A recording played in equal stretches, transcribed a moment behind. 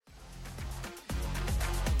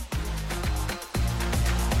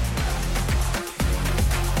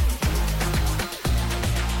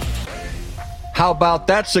How about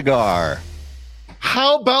that cigar?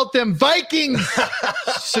 How about them Vikings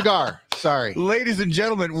cigar? Sorry. Ladies and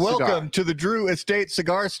gentlemen, welcome Cigar. to the Drew Estate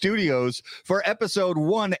Cigar Studios for episode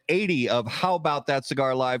 180 of How About That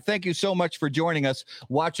Cigar Live. Thank you so much for joining us,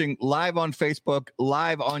 watching live on Facebook,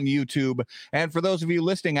 live on YouTube. And for those of you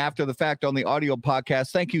listening after the fact on the audio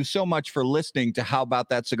podcast, thank you so much for listening to How About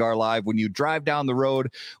That Cigar Live. When you drive down the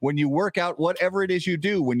road, when you work out, whatever it is you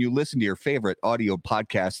do, when you listen to your favorite audio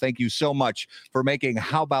podcast, thank you so much for making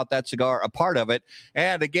How About That Cigar a part of it.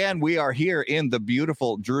 And again, we are here in the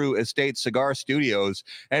beautiful Drew Estate Cigar Studios,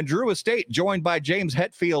 and Drew Estate joined by James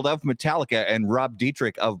Hetfield of Metallica and Rob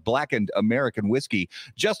Dietrich of Blackened American Whiskey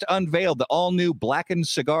just unveiled the all-new Blackened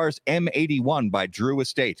Cigars M81 by Drew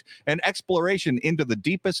Estate, an exploration into the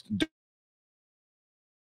deepest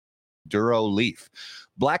Maduro leaf.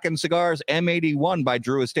 Blackened Cigars M81 by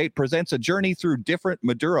Drew Estate presents a journey through different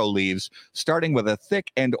Maduro leaves, starting with a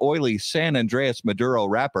thick and oily San Andreas Maduro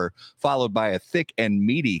wrapper, followed by a thick and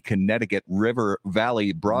meaty Connecticut River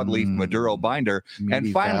Valley broadleaf Maduro binder,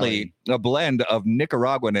 and finally a blend of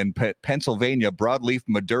Nicaraguan and Pennsylvania broadleaf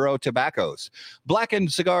Maduro tobaccos.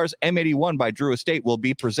 Blackened Cigars M81 by Drew Estate will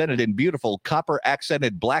be presented in beautiful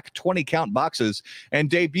copper-accented black 20-count boxes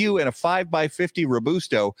and debut in a 5x50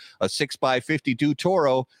 Robusto, a 6x52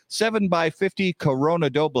 Toro, 7x50 Corona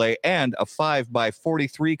Doble, and a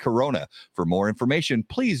 5x43 Corona. For more information,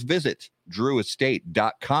 please visit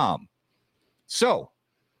drewestate.com. So,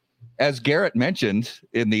 as Garrett mentioned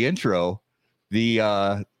in the intro,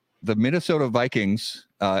 the Minnesota Vikings,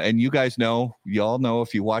 and you guys know, y'all know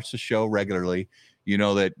if you watch the show regularly, you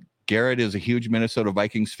know that Garrett is a huge Minnesota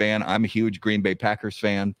Vikings fan. I'm a huge Green Bay Packers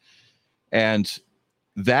fan. And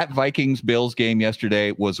that Vikings-Bills game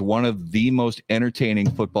yesterday was one of the most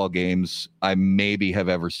entertaining football games I maybe have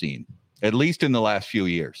ever seen, at least in the last few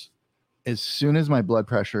years. As soon as my blood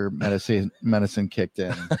pressure medicine kicked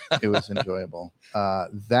in, it was enjoyable.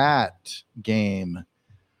 That game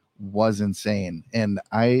was insane. And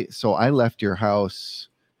I left your house,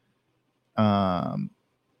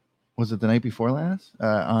 was it the night before last?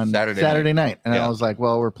 On Saturday night. And I was like,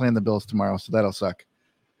 well, we're playing the Bills tomorrow, so that'll suck.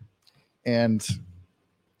 And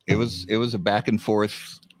it was a back and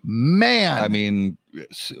forth. Man. I mean,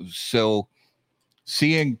 so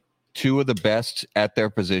seeing two of the best at their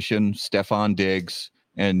position, Stephon Diggs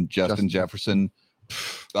and Justin Jefferson,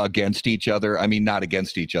 against each other. I mean, not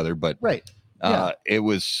against each other, but right. It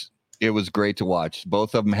was great to watch.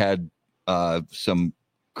 Both of them had some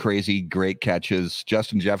crazy great catches.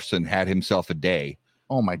 Justin Jefferson had himself a day.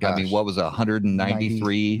 Oh my gosh. I mean, what was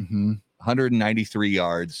 193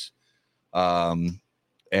 yards.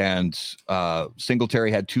 And Singletary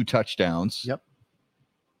had 2 touchdowns. Yep.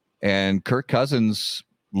 And Kirk Cousins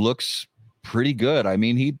looks pretty good. I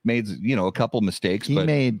mean, he made, a couple mistakes. He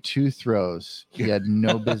made 2 throws he had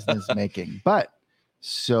no business making. But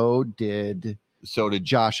so did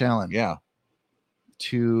Josh Allen. Yeah.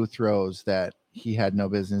 2 throws that he had no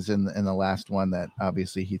business in the last one that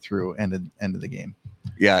obviously he threw ended the game.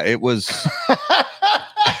 Yeah, it was.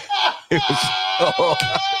 It was.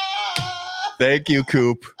 Thank you,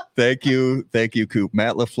 Coop. Thank you, Coop.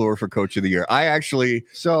 Matt LaFleur for Coach of the Year.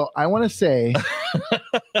 So I want to say,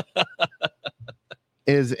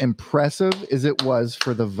 as impressive as it was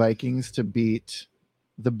for the Vikings to beat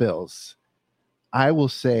the Bills, I will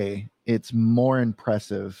say it's more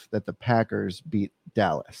impressive that the Packers beat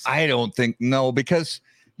Dallas. I don't think because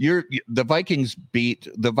the Vikings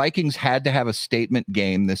had to have a statement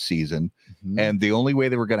game this season. Mm-hmm. And the only way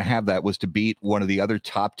they were going to have that was to beat one of the other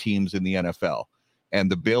top teams in the NFL. And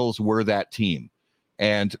the Bills were that team.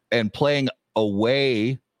 And playing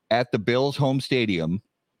away at the Bills home stadium,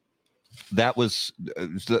 that was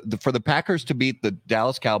for the Packers to beat the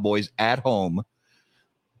Dallas Cowboys at home.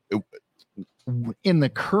 In the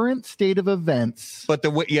current state of events. But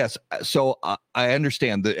yes. So I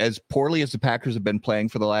understand that as poorly as the Packers have been playing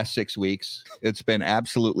for the last 6 weeks, it's been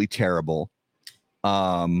absolutely terrible.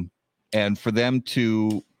 And for them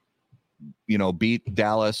to, beat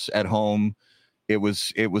Dallas at home, it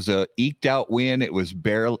was a eked out win. It was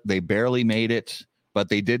they barely made it, but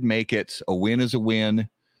they did make it. A win is a win,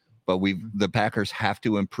 but the Packers have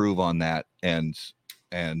to improve on that and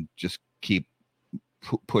just keep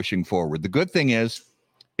pushing forward. The good thing is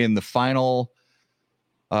in the final,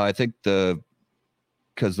 I think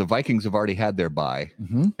because the Vikings have already had their bye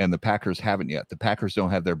and the Packers haven't yet. The Packers don't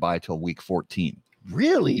have their bye till week 14.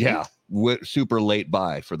 Really? Yeah. Super late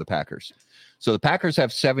bye for the Packers. So the Packers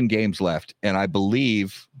have 7 games left, and I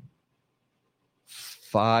believe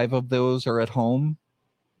 5 of those are at home,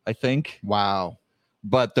 I think. Wow.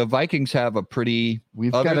 But the Vikings have a pretty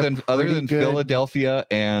other than Philadelphia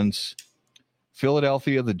and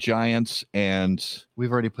Philadelphia, the Giants, and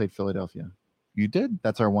We've already played Philadelphia. you did?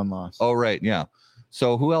 That's our one loss. Oh, right. Yeah.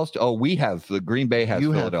 So who else? Oh, we have the Green Bay has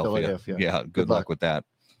You have Philadelphia. Philadelphia. Yeah. Good luck with that.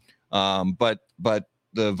 But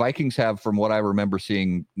the Vikings have, from what I remember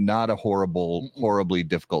seeing, not a horribly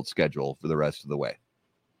difficult schedule for the rest of the way.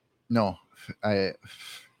 No, I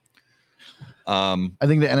Um,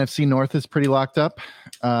 think the NFC North is pretty locked up.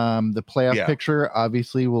 The playoff Yeah. picture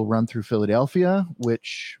obviously will run through Philadelphia,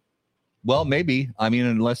 which well, maybe. I mean,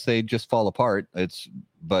 unless they just fall apart,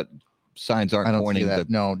 but signs aren't I don't see pointing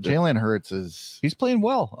that. No, Jalen Hurts is he's playing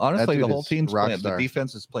well. Honestly, dude the whole is team's rock playing. star. The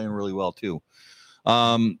defense is playing really well too.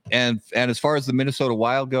 And as far as the Minnesota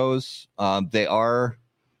Wild goes, they are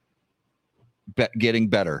getting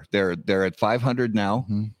better. They're at 500 now,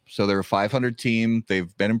 Mhm. so they're a 500 team.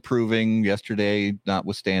 They've been improving yesterday,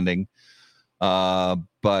 notwithstanding.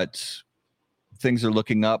 But things are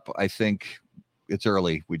looking up. I think it's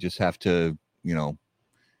early. We just have to,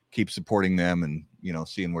 keep supporting them and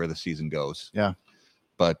seeing where the season goes. Yeah.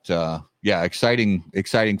 But yeah,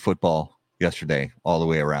 exciting football yesterday all the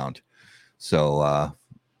way around. So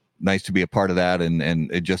nice to be a part of that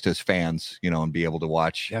and just as fans, and be able to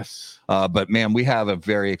watch. yes. But man, we have a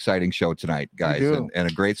very exciting show tonight, guys, do. and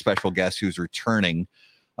a great special guest who's returning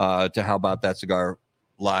to How About That Cigar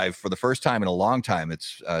Live for the first time in a long time.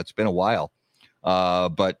 It's been a while,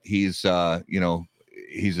 but he's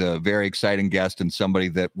he's a very exciting guest and somebody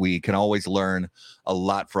that we can always learn a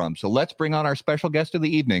lot from. So let's bring on our special guest of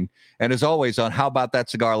the evening. And as always on How About That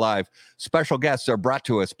Cigar Live, special guests are brought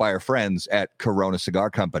to us by our friends at Corona Cigar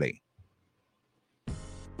Company.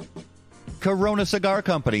 Corona Cigar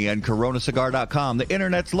Company and coronacigar.com, the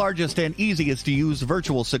internet's largest and easiest to use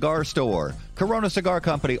virtual cigar store. Corona Cigar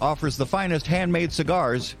Company offers the finest handmade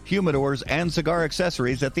cigars, humidors, and cigar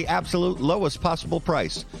accessories at the absolute lowest possible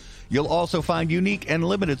price. You'll also find unique and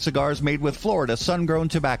limited cigars made with Florida sun-grown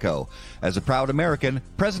tobacco. As a proud American,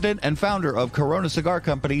 president and founder of Corona Cigar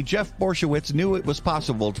Company, Jeff Borshowitz knew it was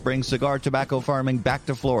possible to bring cigar tobacco farming back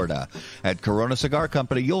to Florida. At Corona Cigar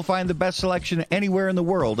Company, you'll find the best selection anywhere in the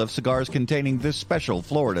world of cigars containing this special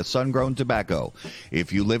Florida sun-grown tobacco.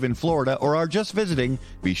 If you live in Florida or are just visiting,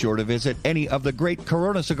 be sure to visit any of the great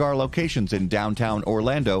Corona Cigar locations in downtown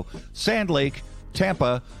Orlando, Sand Lake,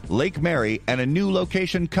 Tampa, Lake Mary, and a new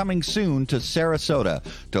location coming soon to Sarasota.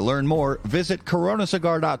 To learn more, visit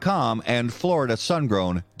coronacigar.com and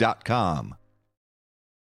floridasungrown.com.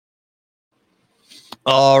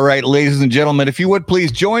 All right, ladies and gentlemen, if you would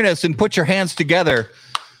please join us and put your hands together.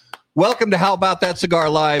 Welcome to How About That Cigar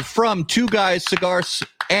Live from Two Guys Cigars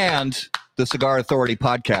and the Cigar Authority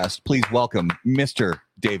podcast. Please welcome Mr.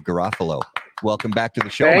 Dave Garofalo. Welcome back to the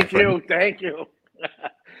show. Thank you.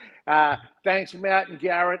 Thanks, Matt and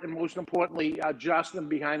Garrett, and most importantly, Justin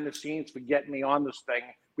behind the scenes for getting me on this thing.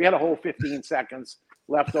 We had a whole 15 seconds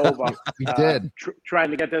left over. We did. Trying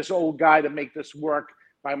to get this old guy to make this work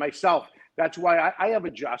by myself. That's why I have a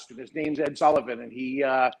Justin. His name's Ed Sullivan, and he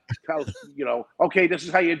tells, okay, this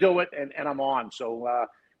is how you do it, and I'm on. So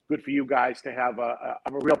good for you guys to have a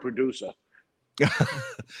real producer.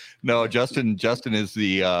 No, Justin is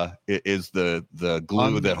the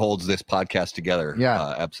glue that holds this podcast together.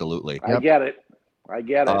 Yeah, absolutely. I get it.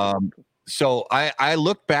 So I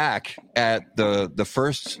look back at the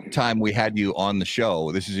first time we had you on the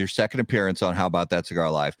show. This is your second appearance on How About That Cigar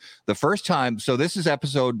Live. The first time, so this is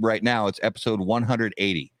episode right now, it's episode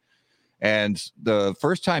 180. And the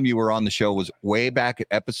first time you were on the show was way back at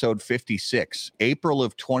episode 56, April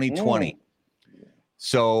of 2020.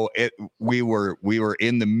 So we were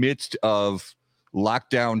in the midst of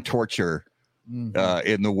lockdown torture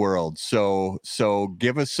in the world. So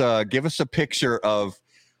give us a picture of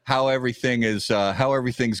how everything's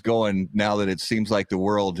going now that it seems like the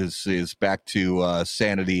world is back to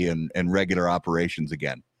sanity and regular operations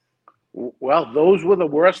again. Well, those were the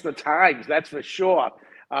worst of times, that's for sure.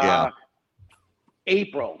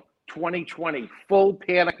 April 2020, full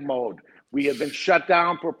panic mode. We had been shut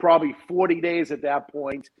down for probably 40 days at that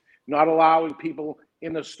point, not allowing people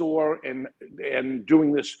in the store and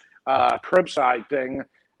doing this curbside thing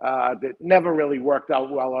that never really worked out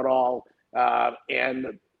well at all.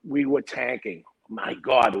 And we were tanking. My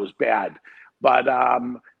God, it was bad. But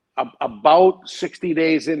about 60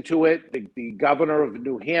 days into it, the governor of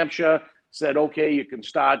New Hampshire said, okay, you can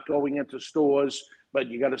start going into stores, but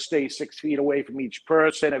you got to stay 6 feet away from each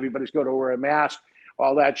person. Everybody's got to wear a mask.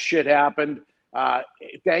 All that shit happened.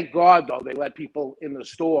 Thank God, though, they let people in the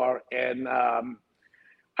store. And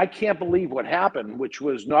I can't believe what happened, which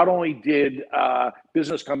was not only did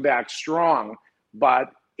business come back strong,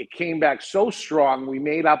 but it came back so strong, we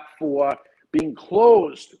made up for being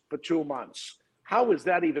closed for 2 months. how is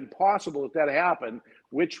that even possible that happened?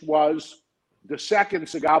 Which was the second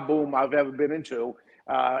cigar boom I've ever been into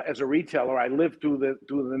as a retailer. I lived through the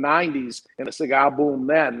 90s and a cigar boom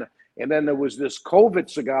then. And then there was this COVID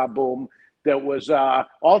cigar boom that was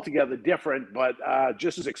altogether different, but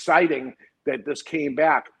just as exciting that this came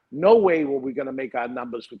back. No way were we going to make our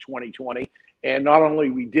numbers for 2020. And not only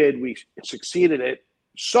we did, we succeeded it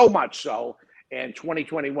so much so. And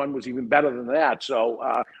 2021 was even better than that. So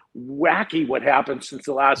wacky what happened since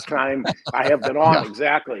the last time I have been on.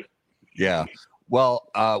 Exactly. Yeah. Well,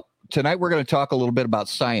 tonight we're going to talk a little bit about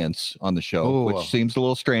science on the show, which seems a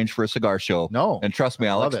little strange for a cigar show. No. And trust me,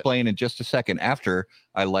 I'll explain in just a second after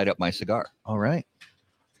I light up my cigar. All right.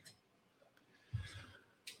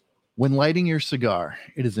 When lighting your cigar,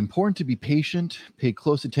 it is important to be patient, pay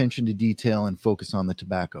close attention to detail, and focus on the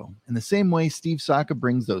tobacco. In the same way, Steve Saka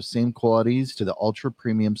brings those same qualities to the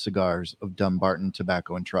ultra-premium cigars of Dunbarton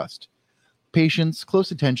Tobacco and Trust. Patience, close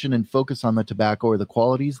attention, and focus on the tobacco are the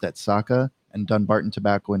qualities that Saka and Dunbarton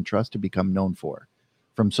Tobacco and Trust have become known for.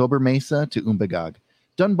 From Sober Mesa to Umbagog,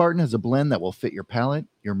 Dunbarton has a blend that will fit your palate,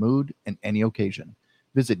 your mood, and any occasion.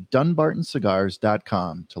 Visit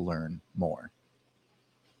dunbartoncigars.com to learn more.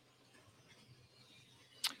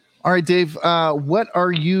 All right, Dave, what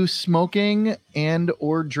are you smoking and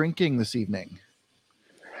or drinking this evening?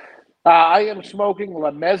 I am smoking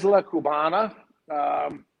La Mezcla Cubana,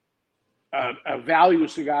 a value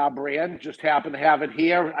cigar brand. Just happen to have it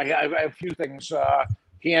here. I have a few things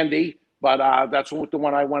handy, but that's the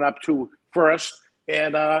one I went up to first.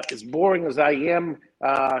 And as boring as I am,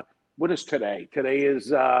 what is today? Today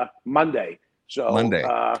is Monday. So Monday.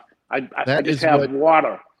 I just have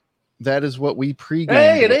water. That is what we pregame.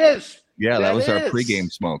 Hey, it is. Yeah, that was our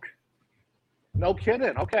pregame smoke. No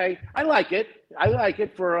kidding. Okay. I like it. I like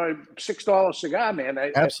it for a $6 cigar, man.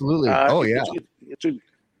 Absolutely. No,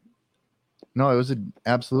 it was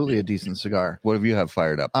absolutely a decent cigar. What have you have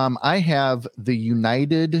fired up? I have the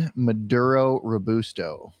United Maduro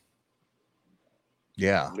Robusto.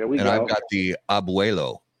 Yeah. There we and go. I've got the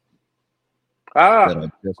Abuelo.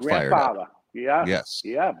 Grandfather. Yeah. Yes.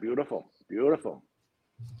 Yeah. Beautiful. Beautiful.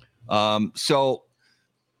 So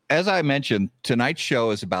as I mentioned, tonight's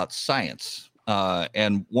show is about science.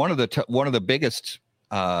 And one of the biggest,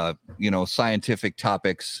 scientific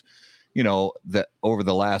topics, that over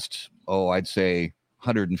the last, I'd say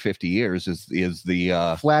 150 years is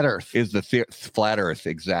the flat Earth. Is the flat Earth.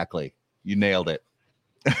 Exactly. You nailed it.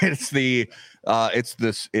 It's the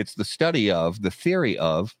study of the theory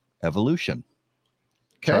of evolution.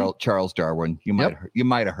 Okay. Charles Darwin. You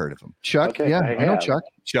might have heard of him. Chuck. Okay, I know Chuck.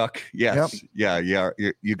 Chuck. Yes. Yep. Yeah.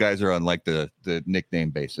 You guys are on like the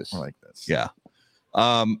nickname basis. I like this. Yeah.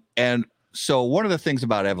 And so one of the things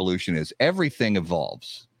about evolution is everything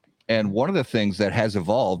evolves. And one of the things that has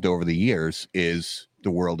evolved over the years is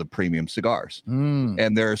the world of premium cigars.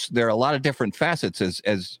 And there are a lot of different facets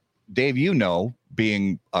as Dave,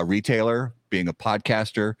 being a retailer, being a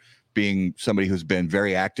podcaster, being somebody who's been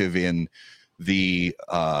very active in the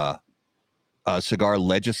cigar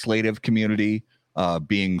legislative community,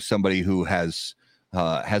 being somebody who has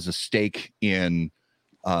a stake in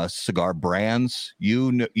cigar brands.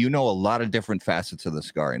 You know a lot of different facets of the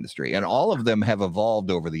cigar industry, and all of them have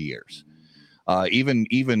evolved over the years.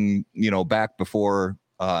 Even back before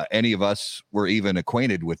any of us were even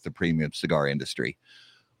acquainted with the premium cigar industry.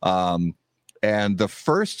 And the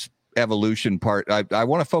first evolution part, I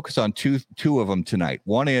want to focus on two of them tonight.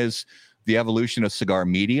 One is the evolution of cigar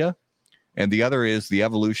media, and the other is the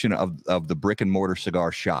evolution of the brick and mortar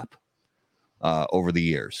cigar shop over the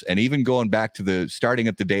years. And even going back to starting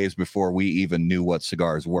at the days before we even knew what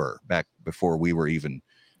cigars were, back before we were even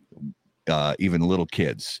little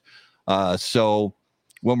kids. So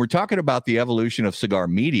when we're talking about the evolution of cigar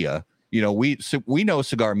media, we know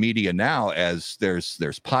cigar media now as there's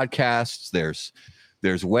podcasts,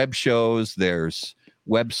 there's web shows, there's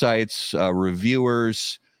websites,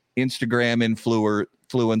 reviewers, Instagram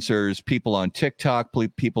influencers, people on TikTok,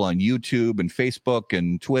 people on YouTube and Facebook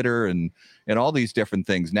and Twitter and all these different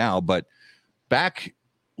things now. But back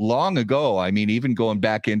long ago, even going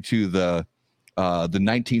back into the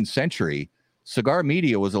 19th century, cigar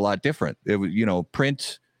media was a lot different. It was,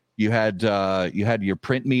 print. You had your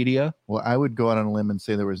print media. Well, I would go out on a limb and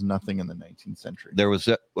say there was nothing in the 19th century. There was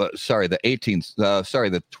the 18th.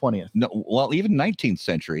 The 20th. No, well, even 19th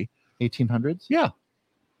century. 1800s. Yeah.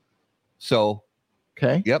 So.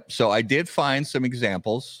 Okay. Yep. So I did find some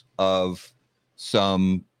examples of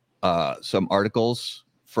some articles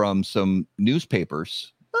from some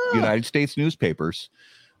newspapers, United States newspapers,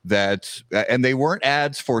 and they weren't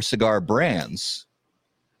ads for cigar brands.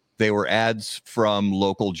 They were ads from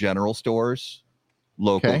local general stores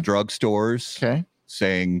local Okay. drugstores. Okay.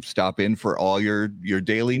 Saying stop in for all your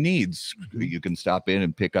daily needs. You can stop in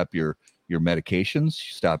and pick up your medications,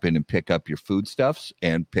 stop in and pick up your foodstuffs,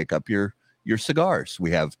 and pick up your cigars.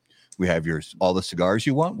 We have all the cigars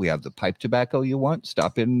you want. We have the pipe tobacco you want.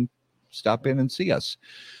 Stop in and see us.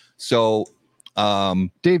 So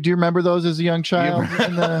Dave, do you remember those as a young child?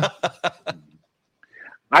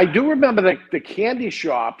 I do remember the candy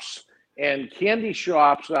shops in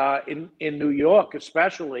New York,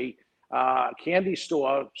 especially. Candy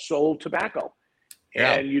store sold tobacco,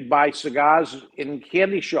 and you'd buy cigars in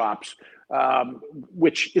candy shops,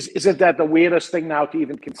 which isn't that the weirdest thing now to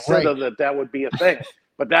even consider that would be a thing?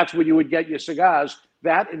 But that's where you would get your cigars.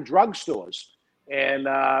 That in drugstores, and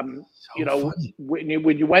when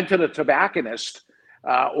you went to the tobacconist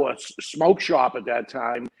or smoke shop at that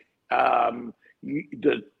time, I'll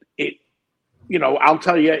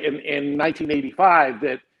tell you in 1985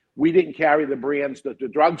 that we didn't carry the brands that the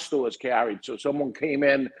drugstores carried. So someone came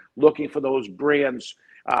in looking for those brands.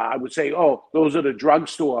 I would say, oh, those are the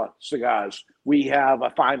drugstore cigars. We have a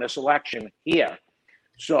finer selection here.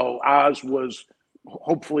 So ours was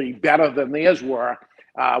hopefully better than theirs were.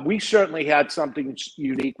 We certainly had something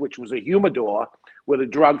unique, which was a humidor, where the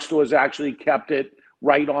drugstores actually kept it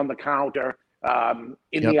right on the counter,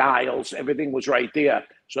 in the aisles. Everything was right there.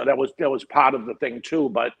 So that was part of the thing too.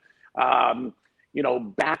 But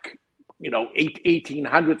back,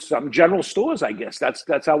 1800 some general stores, I guess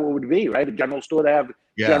that's how it would be, right? A general store to have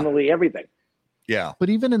generally everything. Yeah. But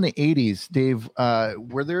even in the 80s, Dave,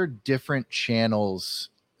 were there different channels?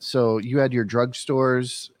 So you had your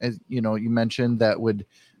drugstores, as you mentioned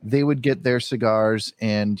they would get their cigars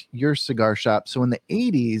and your cigar shop. So in the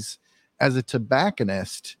 80s, as a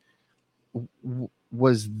tobacconist,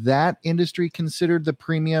 was that industry considered the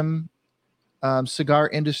premium cigar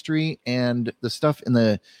industry, and the stuff in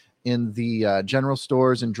the general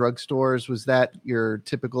stores and drugstores, was that your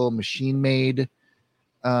typical machine made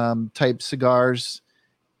type cigars,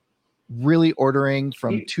 really ordering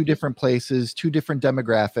from two different places, two different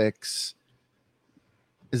demographics?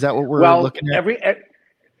 Is that what we're looking at?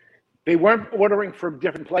 They weren't ordering from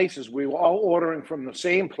different places. We were all ordering from the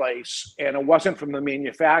same place, and it wasn't from the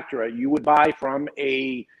manufacturer. You would buy from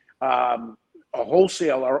a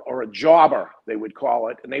wholesaler or a jobber, they would call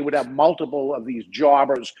it, and they would have multiple of these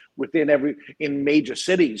jobbers in major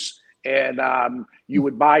cities, and you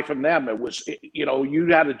would buy from them. It was, you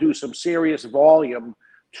had to do some serious volume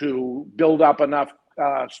to build up enough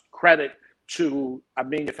credit to a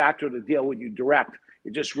manufacturer to deal with you direct.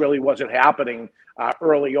 It just really wasn't happening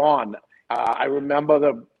early on. I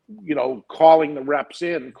remember calling the reps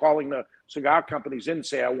in, calling the cigar companies in,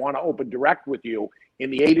 say, I want to open direct with you in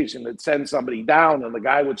the 80s, and they'd send somebody down, and the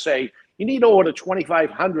guy would say, you need to order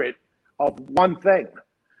 2,500 of one thing,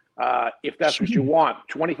 if that's what you want,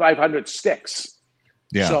 2,500 sticks.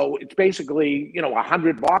 Yeah. So it's basically,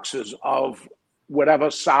 100 boxes of whatever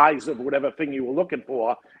size of whatever thing you were looking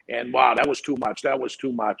for. And wow, that was too much. That was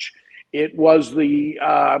too much. It was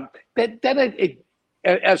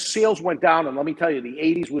as sales went down, and let me tell you, the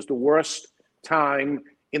 80s was the worst time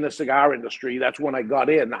in the cigar industry. That's when I got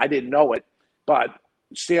in. I didn't know it, but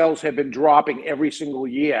sales have been dropping every single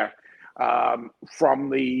year, from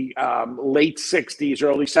the late 60s,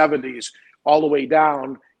 early 70s, all the way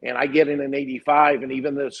down. And I get in 85, and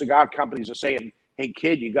even the cigar companies are saying, hey,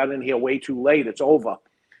 kid, you got in here way too late. It's over.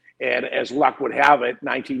 And as luck would have it,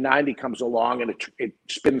 1990 comes along, and it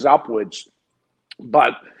spins upwards.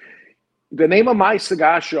 But the name of my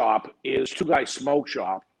cigar shop is Two Guys Smoke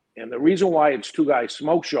Shop. And the reason why it's Two Guys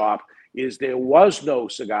Smoke Shop is there was no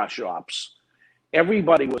cigar shops.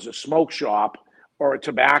 Everybody was a smoke shop or a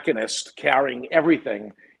tobacconist carrying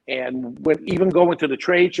everything. And even going to the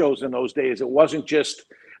trade shows in those days, it wasn't just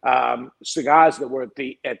cigars that were at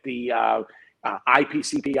the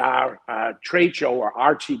IPCPR trade show, or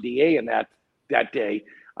RTDA in that day,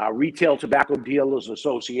 Retail Tobacco Dealers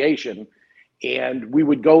Association. And we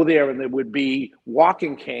would go there, and there would be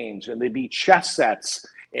walking canes, and there'd be chess sets,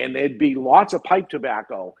 and there'd be lots of pipe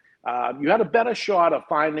tobacco. You had a better shot of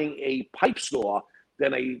finding a pipe store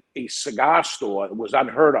than a cigar store. It was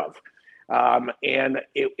unheard of. And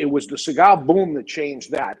it was the cigar boom that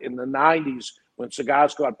changed that. In the 90s, when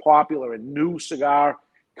cigars got popular and new cigar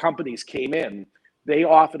companies came in, they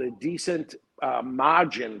offered a decent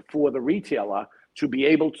margin for the retailer to be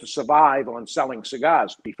able to survive on selling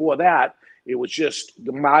cigars. Before that, it was just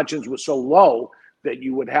the margins were so low that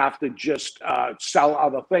you would have to just sell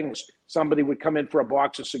other things. Somebody would come in for a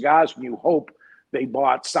box of cigars, and you hope they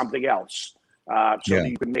bought something else that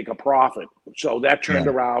you can make a profit. So that turned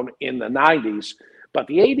around in the 90s. But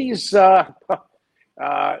the 80s,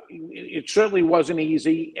 it certainly wasn't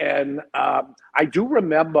easy. And I do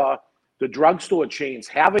remember the drugstore chains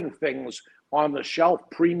having things on the shelf,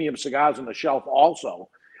 premium cigars on the shelf also.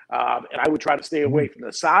 And I would try to stay away from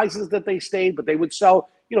the sizes that they stayed, but they would sell,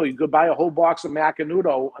 you could buy a whole box of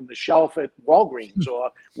Macanudo on the shelf at Walgreens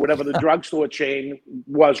or whatever the drugstore chain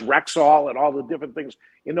was, Rexall and all the different things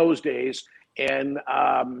in those days. And,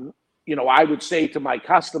 I would say to my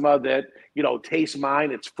customer that, taste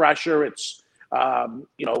mine, it's fresher, it's,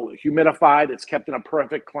 humidified, it's kept in a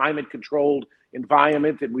perfect climate controlled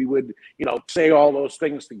environment. And we would, say all those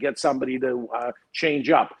things to get somebody to change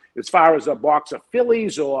up. As far as a box of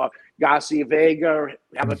Phillies or Garcia Vega,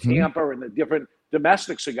 have a Tampa and the different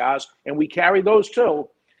domestic cigars, and we carry those too.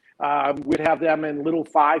 We'd have them in little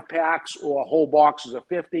 5-packs or whole boxes of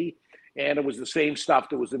 50. And it was the same stuff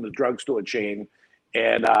that was in the drugstore chain.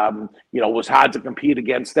 And, it was hard to compete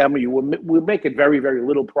against them. We were making very, very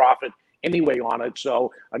little profit anyway on it.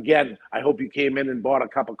 So again, I hope you came in and bought a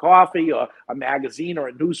cup of coffee or a magazine or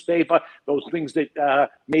a newspaper, those things that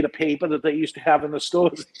made a paper that they used to have in the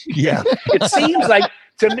stores. Yeah. It seems like,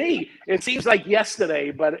 to me, it seems like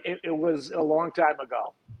yesterday, but it was a long time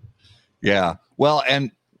ago. Yeah. Well,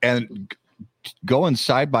 and going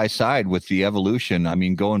side by side with the evolution, I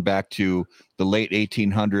mean, going back to the late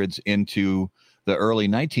 1800s into the early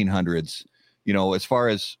 1900s, as far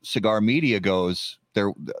as cigar media goes,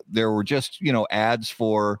 there were just, ads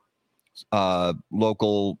for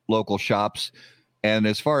local shops. And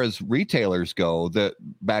as far as retailers go,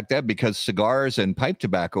 back then, because cigars and pipe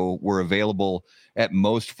tobacco were available at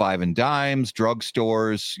most 5 and dimes,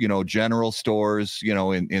 drugstores, general stores,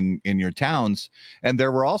 in your towns. And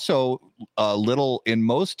there were also little in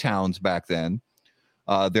most towns back then.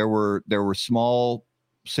 There were small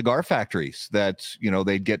cigar factories that,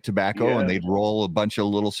 they'd get tobacco and they'd roll a bunch of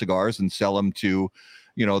little cigars and sell them to,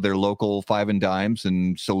 their local 5 and dimes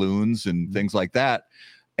and saloons and things like that.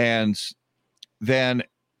 And then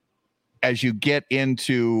as you get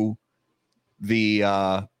into the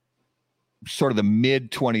sort of the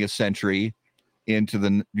mid 20th century into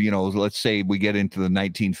the, let's say we get into the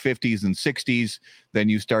 1950s and 60s, then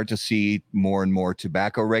you start to see more and more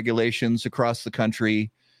tobacco regulations across the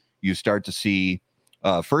country. You start to see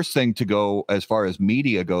first thing to go as far as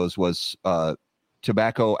media goes was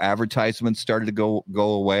tobacco advertisements started to go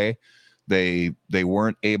away. They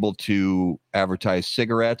weren't able to advertise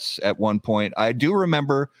cigarettes at one point. I do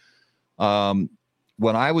remember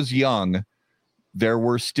when I was young, there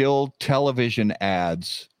were still television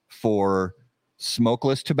ads for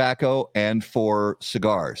smokeless tobacco and for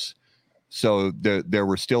cigars. So there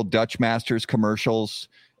were still Dutch Masters commercials,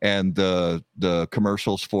 and the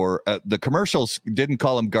commercials for the commercials didn't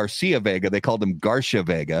call them Garcia Vega, they called them Garcia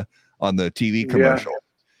Vega on the TV commercial.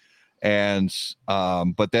 And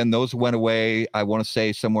but then those went away, I want to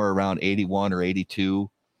say somewhere around 81 or 82.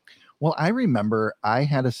 Well, I remember I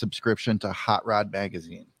had a subscription to Hot Rod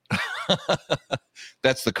magazine.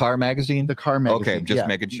 That's the car magazine? The car magazine. Okay, just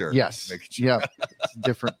making sure. Yes. Making sure. Yeah. It's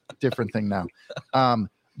different thing now.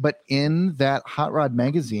 But in that Hot Rod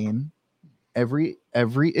magazine, every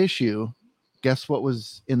issue, guess what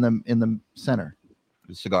was in the center?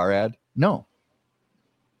 The cigar ad? No.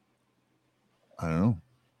 I don't know.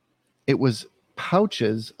 It was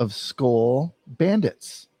pouches of Skoal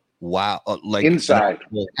Bandits. Wow. Like inside.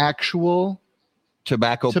 Actual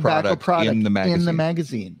tobacco product in the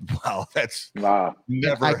magazine. Wow, that's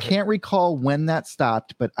never. I can't recall when that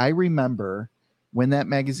stopped, but I remember when that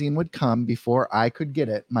magazine would come, before I could get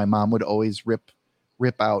it, my mom would always rip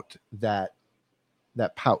out that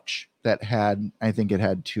pouch that had, I think it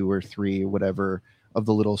had 2 or 3, whatever, of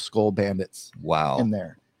the little Skoal Bandits. Wow. In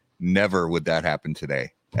there. Never would that happen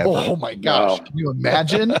today. Ever. Oh my gosh. No. Can you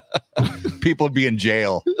imagine? People would be in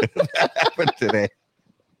jail if that happened today.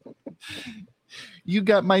 You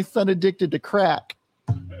got my son addicted to crack.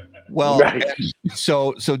 Well, right.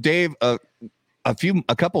 So Dave, a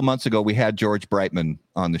couple months ago, we had George Brightman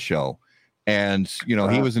on the show, and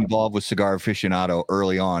he was involved with Cigar Aficionado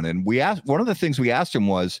early on. And one of the things we asked him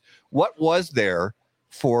was, what was there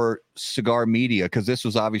for cigar media? Because this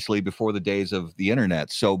was obviously before the days of the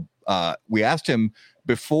internet. So we asked him,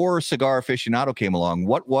 before Cigar Aficionado came along,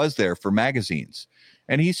 what was there for magazines?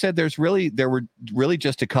 And he said there were really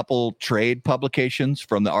just a couple trade publications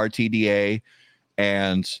from the RTDA,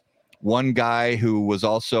 and one guy who was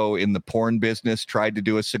also in the porn business tried to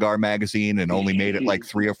do a cigar magazine and only made it like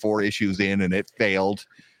 3 or 4 issues in, and it failed.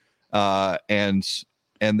 And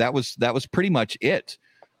that was pretty much it.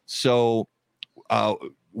 So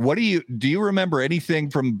what do you remember anything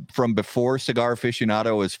from before Cigar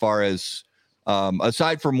Aficionado as far as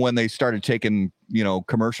Aside from when they started taking,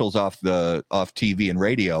 commercials off TV and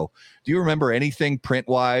radio, do you remember anything print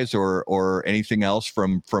wise or anything else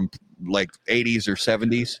from like 80s or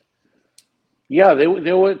 70s? Yeah,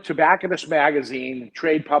 there were Tobacconist Magazine,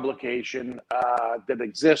 trade publication that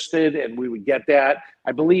existed, and we would get that,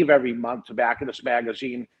 I believe, every month, Tobacconist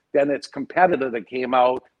Magazine. Then its competitor that came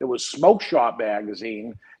out, there was Smoke Shop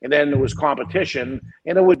Magazine, and then there was competition,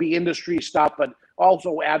 and it would be industry stuff, but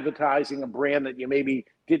also advertising a brand that you maybe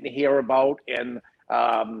didn't hear about. And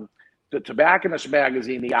the Tobacconist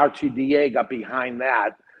Magazine, the RTDA, got behind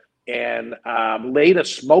that. And later,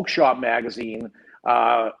 Smoke Shop Magazine,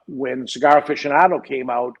 when Cigar Aficionado came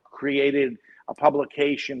out, created a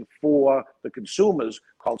publication for the consumers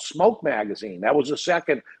called Smoke Magazine. That was the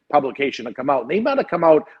second publication to come out. And they might have come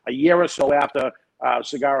out a year or so after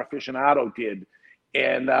Cigar Aficionado did.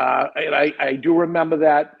 And I do remember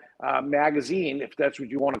that magazine, if that's what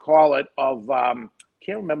you want to call it, of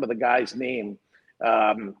can't remember the guy's name.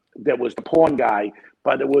 That was the porn guy,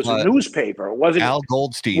 but it was a newspaper. It wasn't Al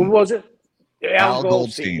Goldstein. Who was it? Al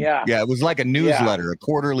Goldstein. Yeah, it was like a newsletter, a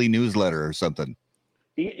quarterly newsletter or something.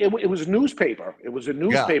 It was a newspaper. It was a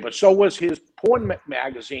newspaper. Yeah. So was his porn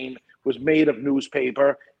magazine, was made of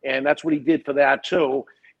newspaper, and that's what he did for that too.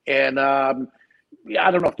 And I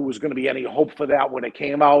don't know if there was going to be any hope for that when it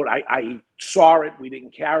came out. I saw it. We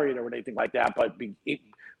didn't carry it or anything like that, but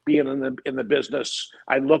being in the business,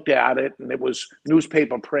 I looked at it, and it was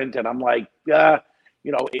newspaper print, and I'm like,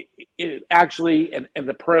 it actually, and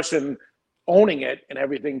the person owning it and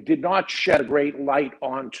everything did not shed a great light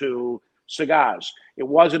onto cigars. It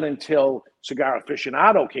wasn't until Cigar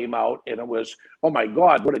Aficionado came out, and it was, oh my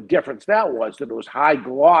God, what a difference that was, that it was high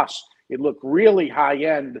gloss. It looked really high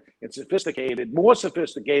end and sophisticated, more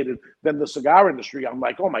sophisticated than the cigar industry. I'm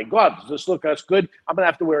like, oh my God, does this look as good? I'm going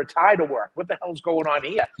to have to wear a tie to work. What the hell's going on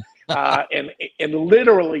here? And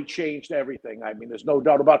literally changed everything. I mean, there's no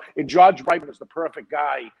doubt about it. And George Brightman is the perfect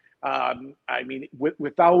guy.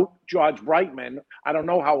 Without George Brightman, I don't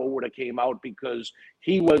know how it would have came out, because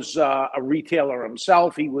he was a retailer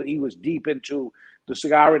himself. He was deep into the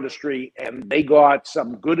cigar industry, and they got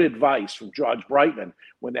some good advice from George Brightman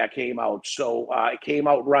when that came out. So it came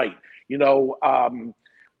out right.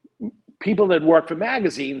 People that work for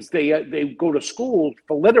magazines, they go to school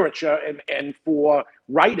for literature and for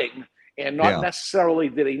writing, and not necessarily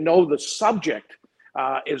do they know the subject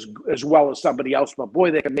as well as somebody else, but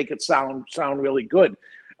boy, they can make it sound really good.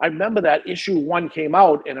 I remember that issue 1 came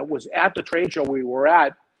out, and it was at the trade show we were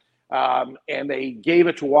at, and they gave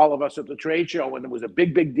it to all of us at the trade show, and it was a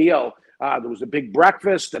big deal. There was a big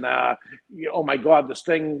breakfast, and oh my God, this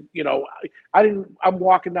thing, I'm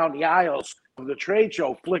walking down the aisles of the trade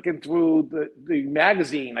show, flicking through the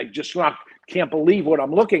magazine. I just can't believe what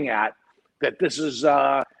I'm looking at, that this is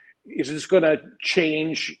this going to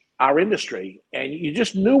change our industry? And you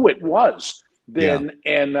just knew it was then.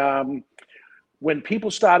 Yeah. And when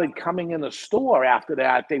people started coming in the store after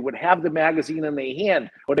that, they would have the magazine in their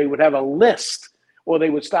hand, or they would have a list, or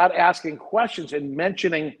they would start asking questions and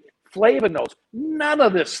mentioning flavor notes. None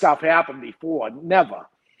of this stuff happened before, never.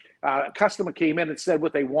 A customer came in and said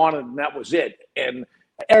what they wanted, and that was it. And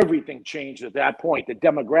everything changed at that point. The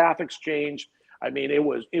demographics changed. I mean, it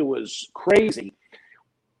was crazy.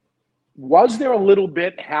 Was there a little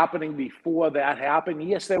bit happening before that happened?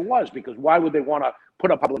 Yes, there was, because why would they want to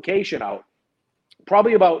put a publication out?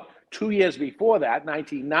 Probably about 2 years before that,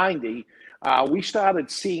 1990, we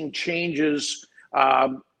started seeing changes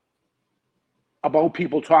about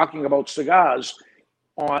people talking about cigars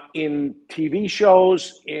in TV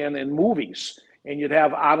shows and in movies. And you'd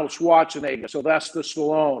have Arnold Schwarzenegger, Sylvester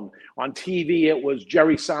Stallone. On TV, it was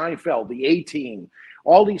Jerry Seinfeld, the A-Team.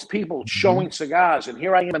 All these people showing cigars, and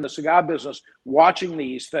here I am in the cigar business watching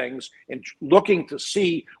these things and looking to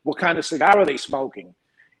see what kind of cigar are they smoking.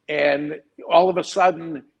 And all of a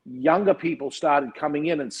sudden, younger people started coming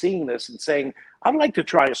in and seeing this and saying, I'd like to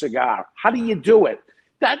try a cigar. How do you do it?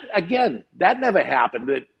 That never happened,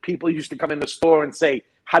 that people used to come in the store and say,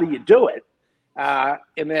 how do you do it? And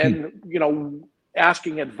then,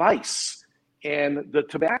 asking advice. And the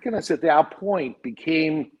tobacconist at that point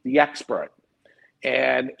became the expert.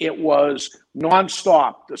 And it was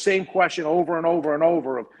nonstop, the same question over and over and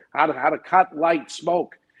over of how to cut, light,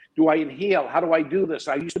 smoke. Do I inhale? How do I do this?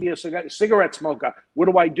 I used to be a cigarette smoker. What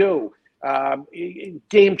do I do?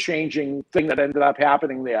 Game-changing thing that ended up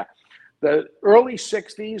happening there. The early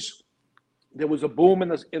 60s, there was a boom in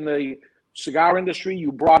the cigar industry.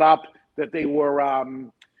 You brought up that they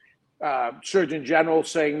were Surgeon General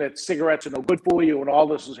saying that cigarettes are no good for you, and all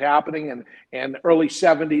this is happening. And early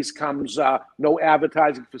 70s comes no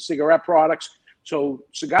advertising for cigarette products. So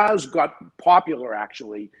cigars got popular,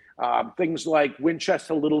 actually. Things like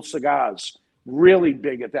Winchester Little Cigars, really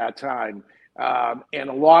big at that time. And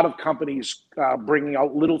a lot of companies bringing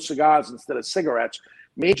out little cigars instead of cigarettes,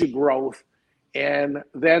 major growth. And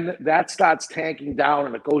then that starts tanking down,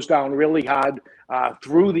 and it goes down really hard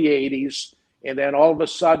through the 80s. And then all of a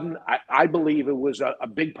sudden, I believe it was a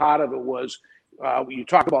big part of it was, you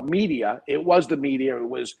talk about media, it was the media, it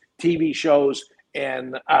was TV shows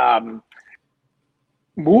and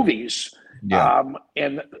movies. Yeah.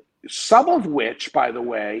 And some of which, by the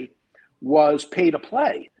way, was pay to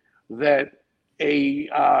play, that a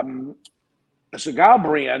cigar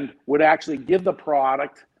brand would actually give the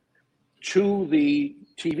product to the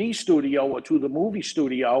TV studio or to the movie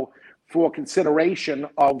studio for consideration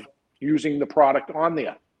of using the product on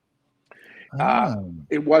there.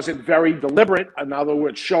 It wasn't very deliberate, in other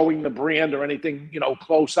words, showing the brand or anything,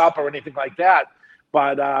 close up or anything like that.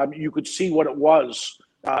 But you could see what it was.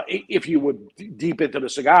 If you were deep into the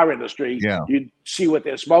cigar industry, you'd see what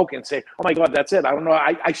they're smoking and say, oh my God, that's it. I don't know.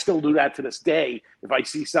 I still do that to this day. If I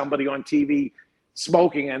see somebody on TV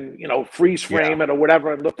smoking and, freeze frame it or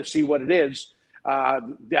whatever and look to see what it is,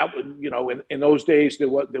 that would, in those days, there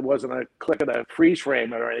wasn't a click of the freeze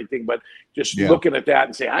frame or anything, but just looking at that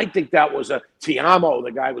and say, I think that was a Tiamo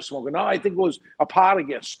the guy was smoking. No, I think it was a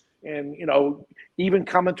Partagas. And, even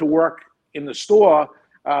coming to work in the store,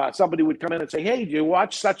 somebody would come in and say, hey, did you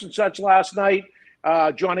watch such and such last night?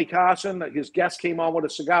 Johnny Carson, his guest came on with a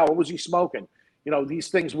cigar. What was he smoking? These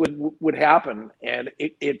things would happen, and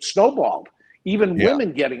it snowballed. Even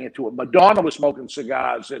women getting into it. Madonna was smoking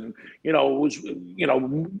cigars, and it was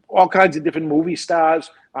all kinds of different movie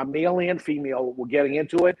stars, male and female, were getting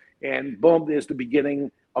into it. And boom, there's the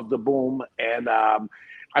beginning of the boom. And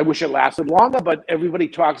I wish it lasted longer, but everybody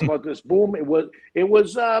talks about this boom. It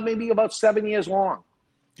was maybe about 7 years long.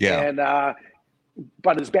 Yeah. And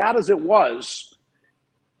but as bad as it was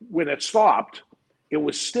when it stopped, it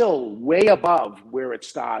was still way above where it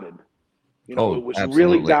started. It was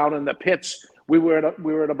absolutely. really down in the pits. We were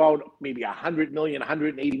at about maybe 100 million,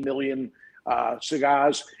 180 million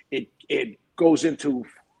cigars. It goes into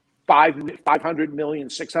 500 million,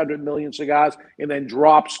 600 million cigars, and then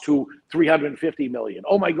drops to 350 million.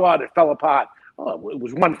 Oh my God, it fell apart. Oh, it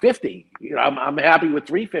was 150. I'm happy with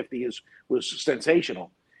 350. Was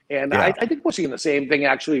sensational. And I think we're seeing the same thing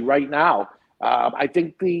actually right now. I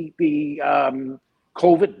think the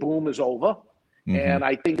COVID boom is over. Mm-hmm. And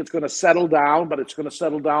I think it's going to settle down, but it's going to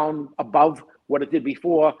settle down above what it did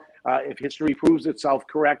before if history proves itself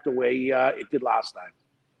correct the way it did last time.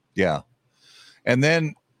 Yeah. And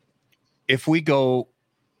then if we go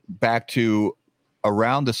back to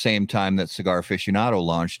around the same time that Cigar Aficionado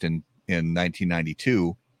launched in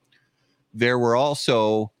 1992, there were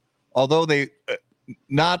also, although they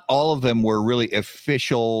not all of them were really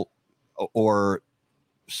official or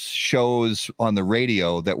shows on the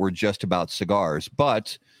radio that were just about cigars,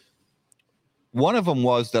 but one of them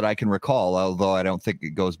was that I can recall, although I don't think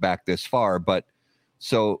it goes back this far. But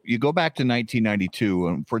so you go back to 1992,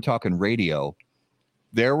 and if we're talking radio,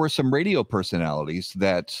 there were some radio personalities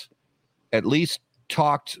that at least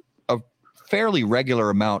talked a fairly regular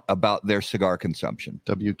amount about their cigar consumption.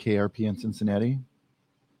 WKRP in Cincinnati?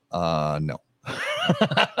 No.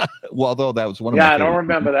 Well, although that was one of my I don't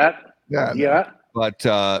remember that. Yeah. But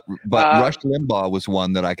Rush Limbaugh was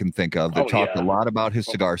one that I can think of that talked a lot about his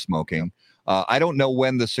cigar smoking. I don't know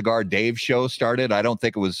when the Cigar Dave show started. I don't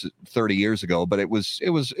think it was 30 years ago, but it was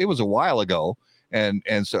a while ago. And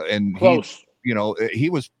close. He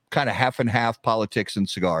was kind of half and half politics and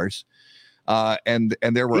cigars. And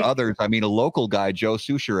there were others. I mean, a local guy, Joe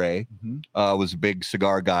Souchere, was a big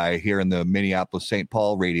cigar guy here in the Minneapolis St.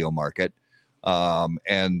 Paul radio market.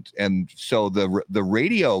 And so the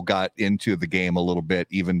radio got into the game a little bit,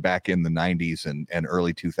 even back in the 90s and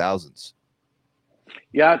early 2000s.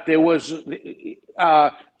 Yeah, there was.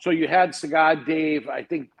 So you had Cigar Dave, I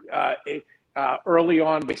think early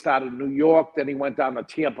on based out of New York. Then he went down to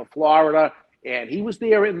Tampa, Florida, and he was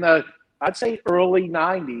there in the, I'd say, early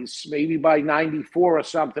 90s, maybe by 94 or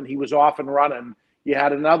something. He was off and running. You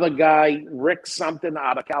had another guy, Rick something,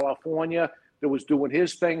 out of California, that was doing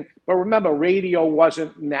his thing. But remember, radio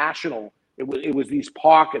wasn't national. It was these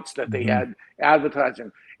pockets that they had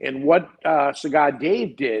advertising. And what Cigar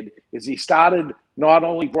Dave did is he started not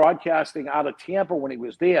only broadcasting out of Tampa when he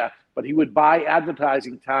was there, but he would buy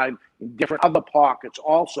advertising time in different other pockets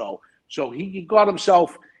also. So he got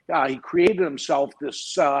himself, he created himself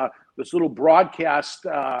this little broadcast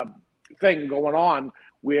thing going on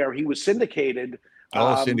where he was syndicated.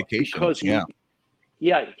 Syndication. Because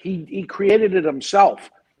he created it himself.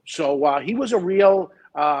 So he was a real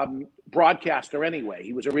broadcaster anyway.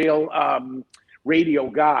 He was a real radio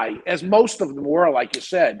guy, as most of them were, like you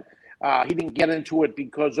said. He didn't get into it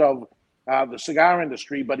because of the cigar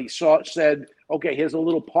industry, but he said, okay, here's a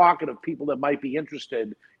little pocket of people that might be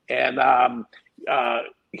interested. And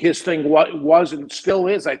his thing was and still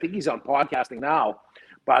is, I think he's on podcasting now,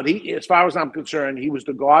 but he, as far as I'm concerned, he was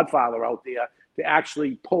the godfather out there to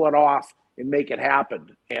actually pull it off and make it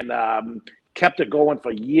happen, and kept it going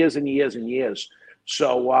for years and years and years.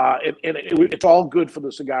 So it's all good for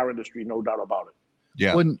the cigar industry, no doubt about it.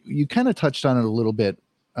 Yeah. When you kind of touched on it a little bit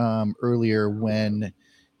earlier, when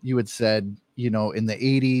you had said, in the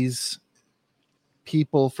 80s,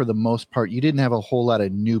 people, for the most part, you didn't have a whole lot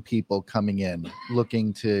of new people coming in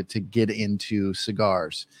looking to get into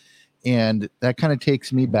cigars. And that kind of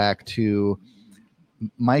takes me back to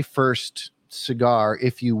my first cigar,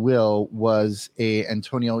 if you will, was a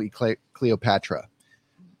Antonio Cleopatra.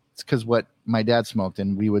 It's because what my dad smoked,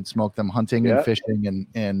 and we would smoke them hunting and fishing,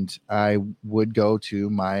 and I would go to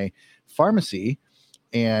my pharmacy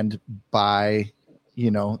and buy,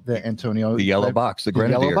 the Antonio, the yellow box, the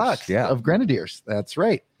Grenadiers. Yellow box of Grenadiers. That's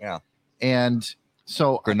right. Yeah. And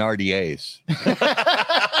so Grenadiers.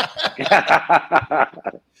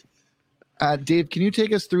 Dave, can you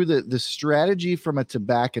take us through the strategy from a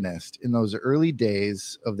tobacconist in those early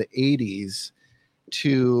days of the 80s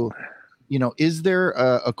to, is there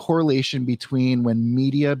a correlation between when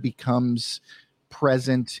media becomes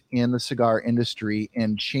present in the cigar industry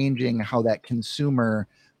and changing how that consumer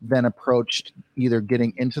then approached either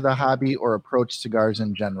getting into the hobby or approached cigars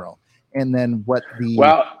in general? And then what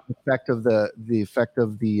the effect of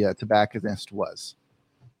the tobacconist was?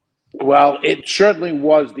 Well, it certainly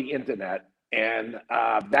was the internet. And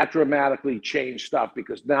that dramatically changed stuff,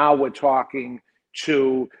 because now we're talking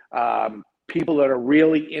to people that are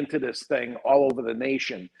really into this thing all over the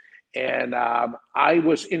nation. And I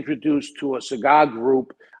was introduced to a cigar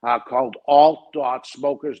group called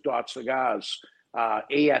Alt.Smokers.Cigars,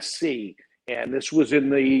 ASC. And this was in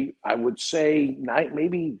the, I would say,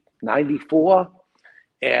 maybe 94.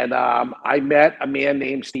 And I met a man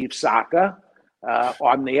named Steve Saka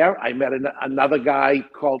on there. I met another guy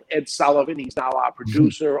called Ed Sullivan. He's now our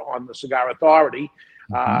producer on the Cigar Authority.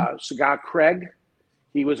 Cigar Craig,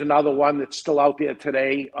 he was another one that's still out there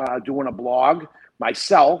today doing a blog.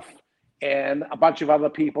 Myself and a bunch of other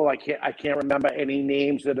people. I can't remember any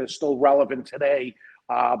names that are still relevant today,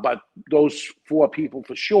 but those four people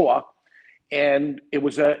for sure. And it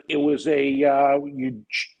was you'd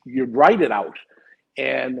write it out,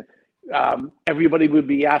 and everybody would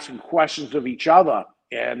be asking questions of each other,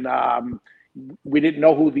 and we didn't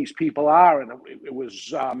know who these people are, and it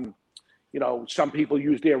was some people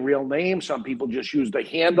use their real name, some people just use the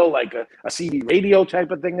handle, like a CB radio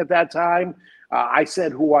type of thing at that time. I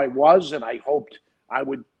said who I was, and I hoped I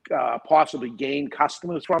would possibly gain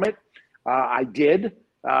customers from it. I did.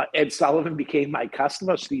 Ed Sullivan became my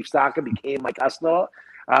customer. Steve Saka became my customer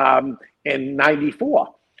in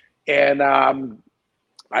 '94, and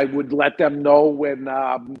I would let them know when,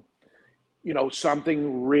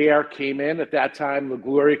 something rare came in. At that time, La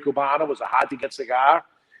Gloria Cubana was a hard-to-get cigar.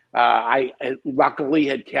 I luckily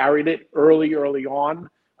had carried it early on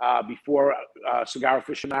before Cigar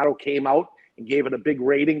Aficionado came out and gave it a big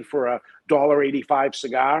rating for a $1.85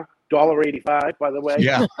 cigar. $1.85, by the way.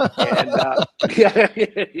 Yeah.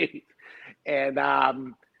 And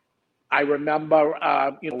I remember,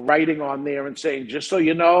 writing on there and saying, just so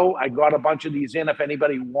you know, I got a bunch of these in. If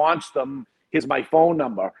anybody wants them, here's my phone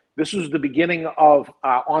number. This was the beginning of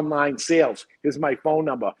online sales. Here's my phone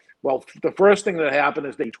number. Well, the first thing that happened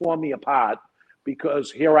is they tore me apart,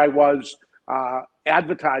 because here I was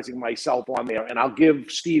advertising myself on there. And I'll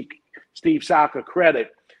give Steve Saka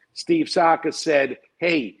credit. Steve Saka said,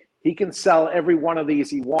 hey, he can sell every one of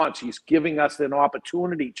these he wants. He's giving us an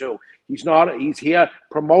opportunity to. He's here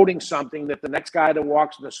promoting something that the next guy that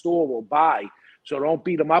walks in the store will buy. So don't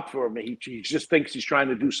beat him up for him. He just thinks he's trying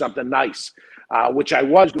to do something nice, which I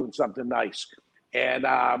was doing something nice. And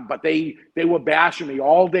but they were bashing me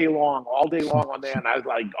all day long on there. And I was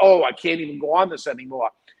like, oh, I can't even go on this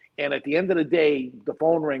anymore. And at the end of the day, the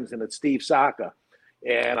phone rings and it's Steve Saka.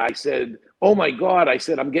 And I said, oh my God, I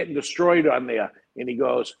said, I'm getting destroyed on there. And he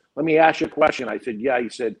goes, let me ask you a question. I said, yeah. He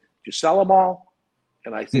said, did you sell them all?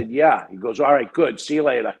 And I said, yeah. He goes, all right, good. See you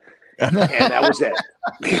later. And that was it.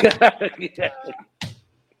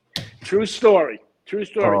 True story.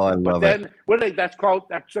 Oh, I love it. That's called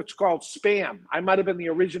spam. I might have been the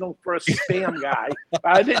original first spam guy.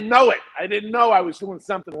 I didn't know it. I didn't know I was doing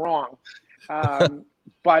something wrong.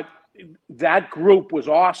 But that group was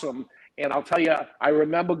awesome. And I'll tell you, I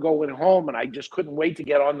remember going home and I just couldn't wait to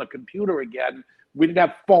get on the computer again, we didn't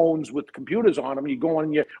have phones with computers on them. You go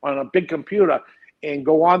on a big computer and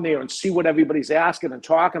go on there and see what everybody's asking and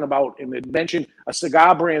talking about, and they'd mention a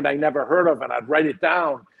cigar brand I never heard of, and I'd write it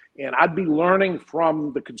down, and I'd be learning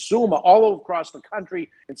from the consumer all across the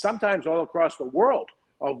country and sometimes all across the world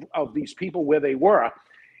of these people where they were.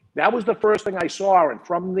 That was the first thing I saw, and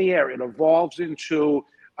from there it evolves into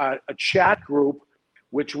a chat group,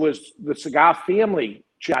 which was the Cigar Family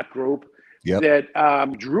chat group. Yep. That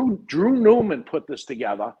Drew Newman put this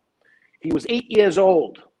together. He was 8 years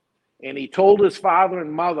old, and he told his father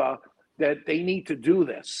and mother that they need to do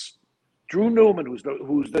this. Drew Newman,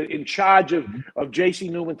 who's in charge of JC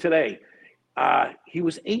Newman today, he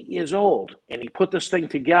was 8 years old, and he put this thing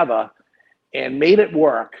together and made it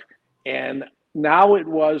work. And now it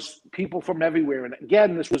was people from everywhere. And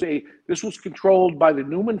again, this was controlled by the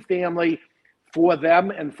Newman family for them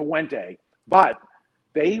and Fuente, but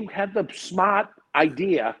they had the smart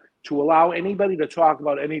idea to allow anybody to talk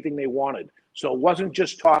about anything they wanted. So it wasn't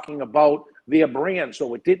just talking about their brand.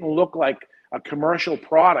 So it didn't look like a commercial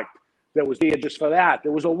product that was there just for that.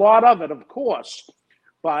 There was a lot of it, of course,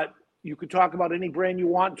 but you could talk about any brand you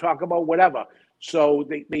want, talk about whatever. So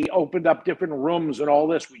they opened up different rooms and all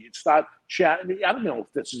this where you'd start chatting. I don't know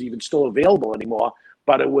if this is even still available anymore,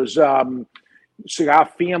 but it was Cigar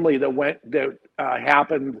Family that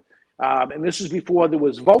happened. And this is before there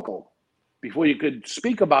was vocal, before you could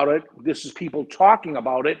speak about it. This is people talking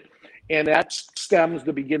about it, and that stems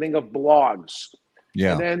the beginning of blogs.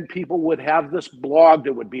 Yeah. And then people would have this blog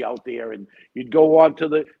that would be out there, and you'd go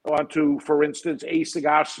onto, for instance,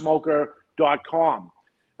 acigarsmoker.com.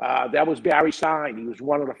 That was Barry Stein. He was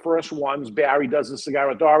one of the first ones. Barry does the Cigar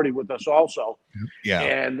Authority with us also. Yeah.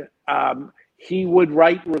 And he would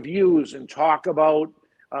write reviews and talk about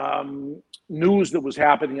news that was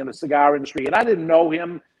happening in the cigar industry. And I didn't know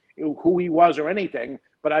him, who he was or anything,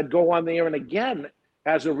 but I'd go on there, and again,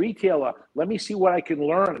 as a retailer, let me see what I can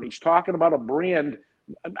learn. And he's talking about a brand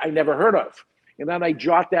I never heard of. And then I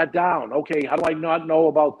jot that down. Okay, how do I not know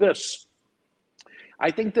about this? I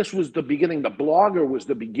think this was the beginning. The blogger was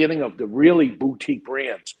the beginning of the really boutique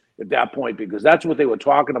brands at that point, because that's what they were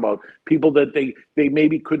talking about. People that they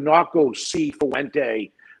maybe could not go see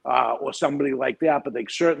Fuente or somebody like that, but they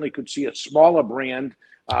certainly could see a smaller brand.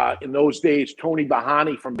 In those days, Tony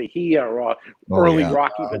Bahani from Bahia or early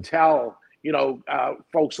Rocky Patel,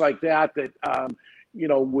 folks like that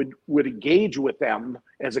would engage with them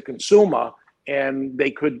as a consumer, and they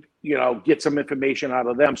could, get some information out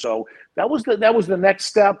of them. So that was the next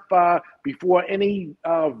step before any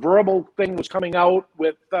verbal thing was coming out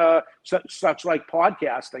with such like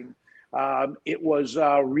podcasting. It was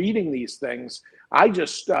reading these things. I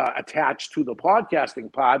just attached to the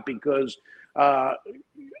podcasting pod because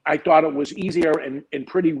I thought it was easier and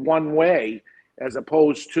pretty one way, as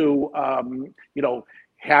opposed to,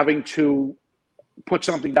 having to put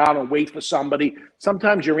something down and wait for somebody.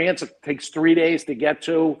 Sometimes your answer takes 3 days to get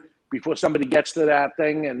to before somebody gets to that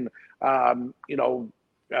thing. And,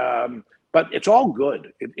 but it's all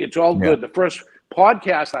good. It's all good. The first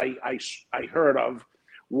podcast I heard of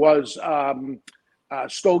was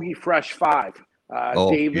Stogie Fresh 5.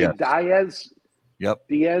 David Diaz. Yep.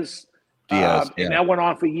 Diaz. And that went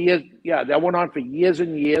on for years. Yeah, that went on for years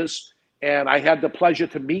and years. And I had the pleasure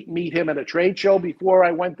to meet him at a trade show before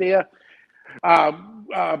I went there,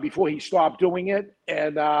 before he stopped doing it.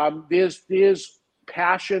 And there's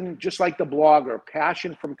passion, just like the blogger,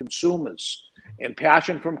 passion from consumers, and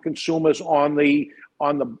passion from consumers on the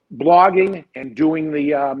blogging and doing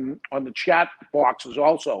the on the chat boxes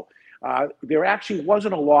also. There actually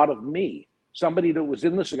wasn't a lot of me, somebody that was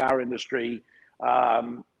in the cigar industry,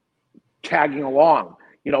 tagging along.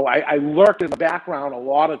 I lurked in the background a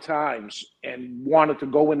lot of times and wanted to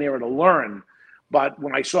go in there and learn. But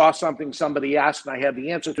when I saw something somebody asked and I had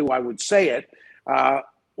the answer to, I would say it.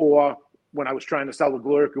 Or when I was trying to sell the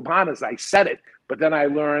Gloria Cubanas, I said it. But then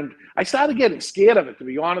I started getting scared of it, to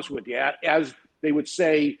be honest with you, as they would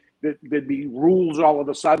say that there'd be rules all of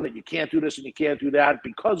a sudden that you can't do this and you can't do that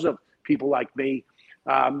because of people like me.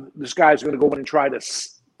 This guy's going to go in and try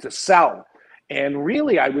to sell. And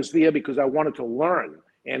really, I was there because I wanted to learn.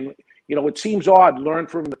 And, it seems odd, learn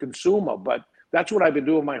from the consumer, but that's what I've been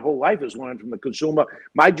doing my whole life, is learn from the consumer.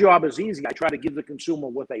 My job is easy. I try to give the consumer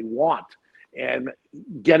what they want, and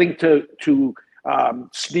getting to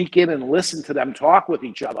sneak in and listen to them talk with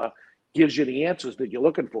each other gives you the answers that you're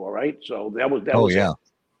looking for, right? So that was it.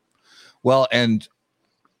 Well, and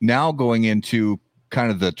now going into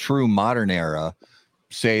kind of the true modern era,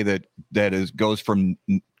 say that goes from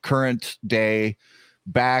current day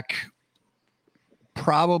back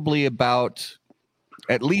probably about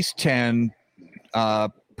at least 10,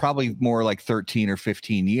 probably more like 13 or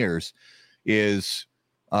 15 years, is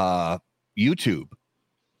YouTube.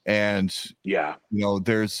 And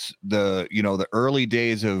there's the early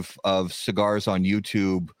days of cigars on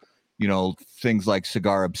YouTube, things like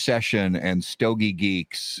Cigar Obsession and Stogie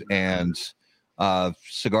Geeks, and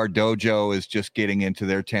Cigar Dojo is just getting into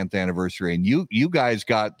their 10th anniversary. And you guys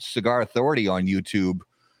got Cigar Authority on YouTube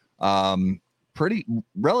pretty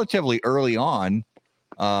relatively early on,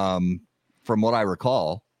 from what I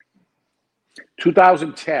recall.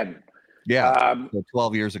 2010. Yeah, so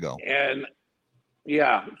 12 years ago. And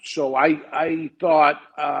so I thought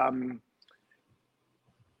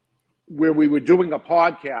where we were doing a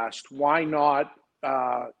podcast, why not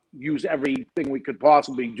use everything we could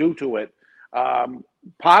possibly do to it?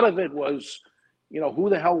 Part of it was, who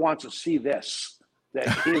the hell wants to see this? That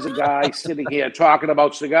here's a guy sitting here talking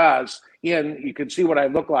about cigars, and you can see what I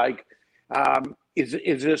look like. Is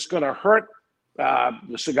this going to hurt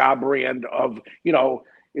the cigar brand of,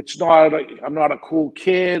 it's not, I'm not a cool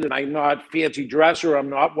kid and I'm not fancy dresser, I'm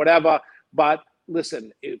not whatever. But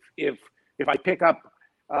listen, if I pick up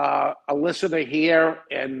a listener here,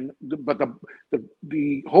 but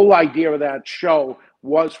the whole idea of that show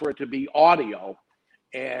was for it to be audio,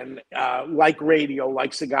 and like radio,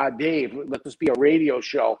 like Cigar Dave, let this be a radio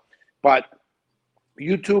show. But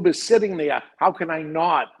YouTube is sitting there. How can I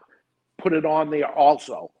not put it on there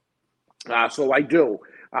also? So I do.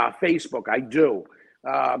 Facebook, I do.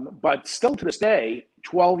 But still to this day,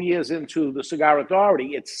 12 years into the Cigar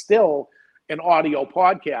Authority, it's still an audio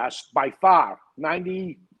podcast by far.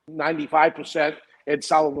 95%. Ed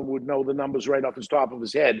Sullivan would know the numbers right off the top of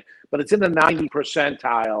his head, but it's in the 90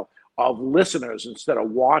 percentile of listeners instead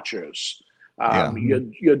of watchers.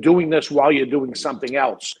 You're doing this while you're doing something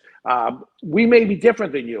else. We may be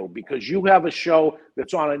different than you because you have a show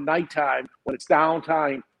that's on at nighttime when it's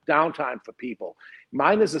downtime for people.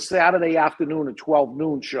 Mine is a Saturday afternoon at 12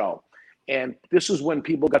 noon show. And this is when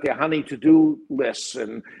people got their honey to-do lists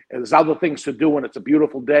and there's other things to do, and it's a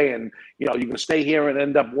beautiful day. And, you can stay here and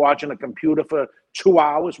end up watching a computer for 2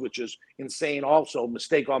 hours, which is insane also.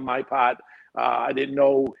 Mistake on my part. I didn't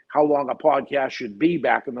know how long a podcast should be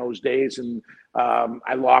back in those days. And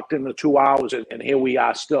I locked in the 2 hours, and here we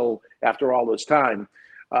are still after all this time.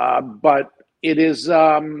 But it is,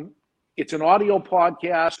 it's an audio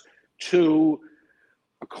podcast to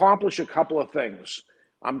accomplish a couple of things.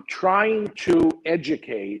 I'm trying to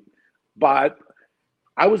educate, but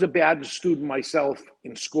I was a bad student myself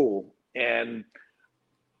in school. And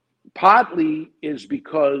partly is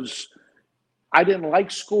because I didn't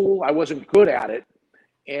like school. I wasn't good at it.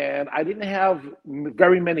 And I didn't have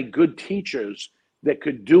very many good teachers that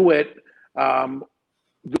could do it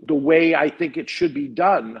the way I think it should be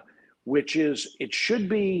done, which is it should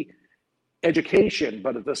be education,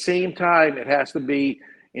 but at the same time, it has to be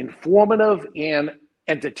informative and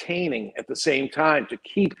entertaining at the same time to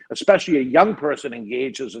keep, especially a young person,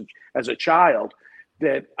 engaged as a child.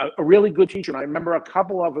 That a really good teacher, and I remember a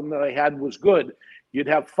couple of them that I had was good. You'd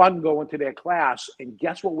have fun going to their class, and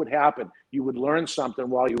guess what would happen? You would learn something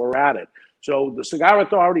while you were at it. So the Cigar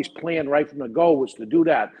Authority's plan right from the go was to do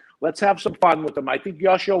that. Let's have some fun with them. I think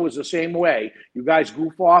your show was the same way. You guys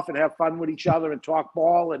goof off and have fun with each other and talk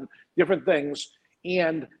ball and different things.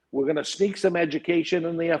 And we're going to sneak some education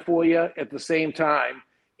in there for you at the same time.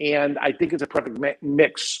 And I think it's a perfect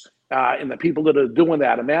mix in the people that are doing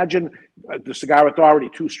that. Imagine the Cigar Authority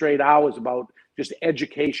 2 straight hours about just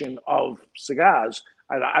education of cigars.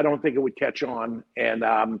 I don't think it would catch on. And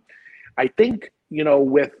I think,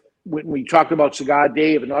 when we talked about Cigar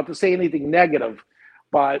Dave, and not to say anything negative,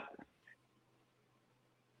 but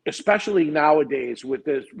especially nowadays with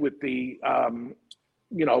the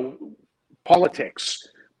politics,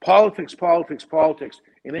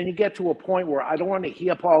 and then you get to a point where I don't want to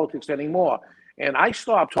hear politics anymore. And I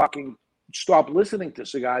stopped listening to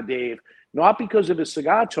Cigar Dave, not because of his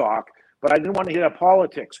cigar talk, but I didn't want to hear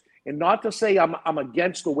politics. And not to say I'm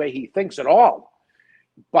against the way he thinks at all,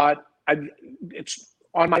 but it's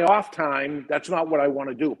on my off time. That's not what I want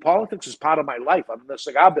to do. Politics is part of my life. I'm in the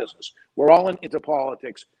cigar business. We're all into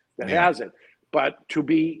politics that has it. But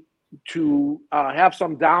to have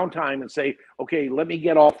some downtime and say, okay, let me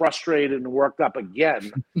get all frustrated and worked up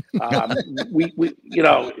again.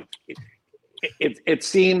 It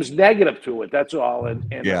seems negative to it. That's all. And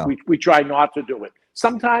we try not to do it.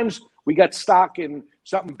 Sometimes we get stuck in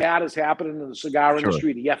something bad is happening in the cigar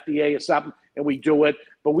industry, the FDA or something, and we do it.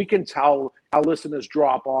 But we can tell our listeners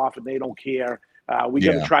drop off and they don't care. We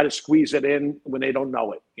got to try to squeeze it in when they don't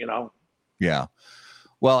know it, Yeah.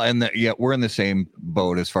 Well, and we're in the same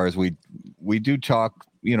boat as far as we do talk,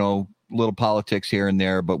 little politics here and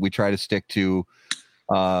there, but we try to stick to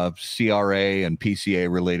CRA and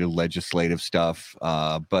PCA related legislative stuff.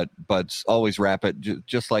 But always wrap it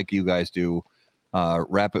just like you guys do.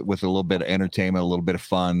 Wrap it with a little bit of entertainment, a little bit of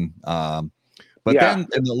fun. But then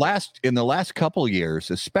in the last couple of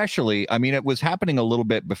years, especially, I mean, it was happening a little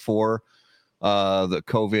bit before the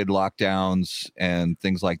COVID lockdowns and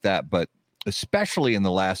things like that. But especially in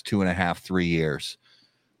the last 2.5, 3 years,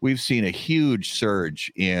 we've seen a huge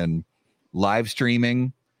surge in live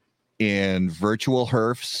streaming, in virtual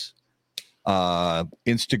HERFs,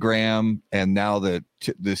 Instagram, and now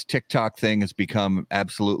this TikTok thing has become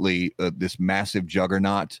absolutely this massive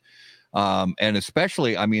juggernaut. And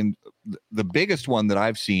especially, I mean, the biggest one that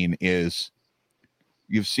I've seen is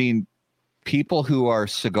you've seen people who are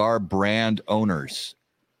cigar brand owners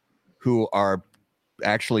who are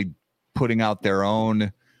actually putting out their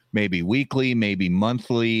own, maybe weekly, maybe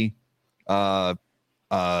monthly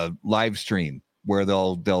live stream where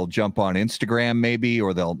they'll jump on Instagram maybe,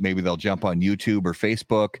 or they'll jump on YouTube or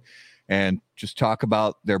Facebook and just talk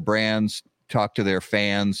about their brands, talk to their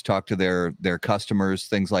fans, talk to their customers,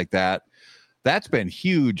 things like that. That's been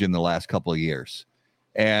huge in the last couple of years.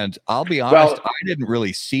 And I'll be honest, I didn't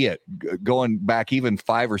really see it going back even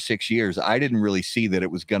 5 or 6 years. I didn't really see that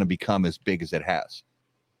it was going to become as big as it has.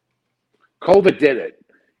 COVID did it,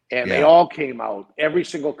 and they all came out. Every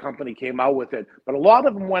single company came out with it, but a lot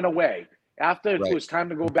of them went away after it was time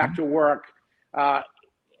to go back to work.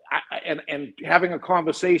 And having a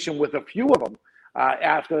conversation with a few of them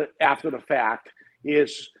after the fact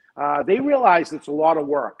is they realize it's a lot of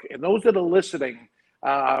work. And those that are listening,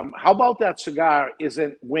 how about that cigar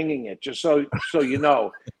isn't winging it? Just so you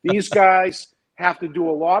know, these guys have to do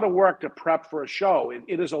a lot of work to prep for a show.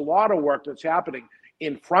 It is a lot of work that's happening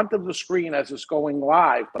in front of the screen as it's going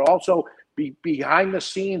live, but also behind the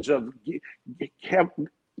scenes of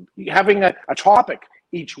having a topic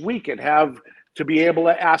each week and have to be able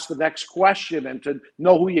to ask the next question and to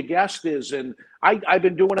know who your guest is. And I've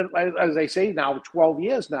been doing it, as I say now, 12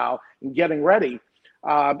 years now and getting ready.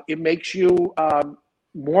 It makes you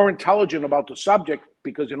more intelligent about the subject,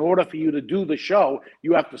 because in order for you to do the show,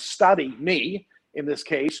 you have to study me, in this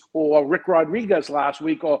case, or Rick Rodriguez last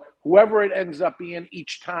week, or whoever it ends up being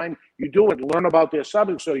each time you do it, learn about their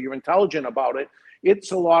subject so you're intelligent about it.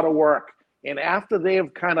 It's a lot of work. And after they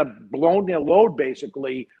have kind of blown their load,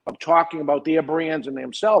 basically, of talking about their brands and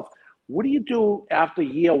themselves, what do you do after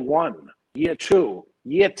year 1, year 2,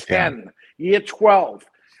 year 10, year 12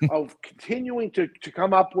 of continuing to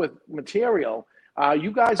come up with material?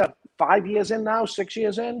 You guys are 5 years in now, 6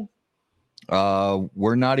 years in?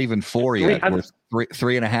 We're not even 4 yet. We're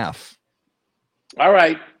 3.5. All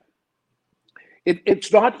right.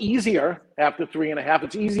 It's not easier after 3.5.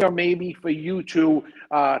 It's easier maybe for you to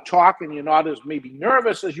talk and you're not as maybe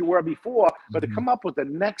nervous as you were before, but to come up with the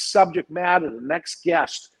next subject matter, the next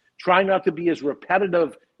guest, try not to be as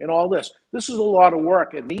repetitive in all this. This is a lot of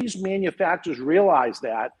work, and these manufacturers realize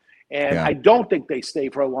that. And I don't think they stay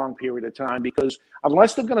for a long period of time, because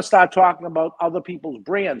unless they're going to start talking about other people's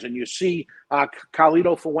brands, and you see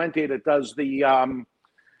Carlito Fuente that does the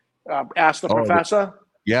Ask the Professor.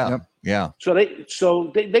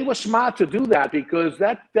 So they were smart to do that, because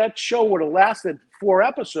that show would have lasted 4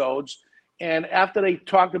 episodes. And after they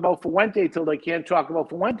talked about Fuente till they can't talk about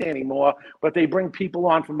Fuente anymore, but they bring people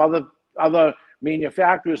on from other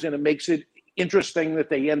manufacturers, and it makes it interesting that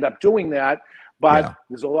they end up doing that. But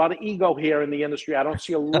there's a lot of ego here in the industry. I don't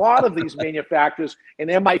see a lot of these manufacturers, and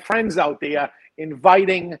they're my friends out there,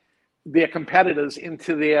 inviting their competitors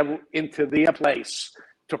into their place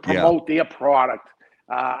to promote their product.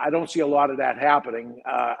 I don't see a lot of that happening.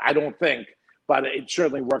 I don't think, but it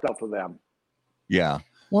certainly worked out for them. Yeah.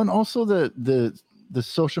 Well, and also the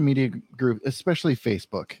social media group, especially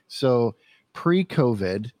Facebook. So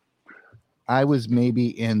pre-COVID, I was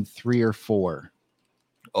maybe in 3 or 4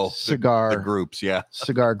 cigar groups.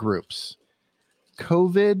 Cigar groups.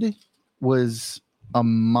 COVID was a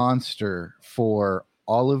monster for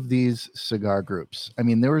all of these cigar groups. I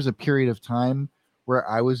mean, there was a period of time where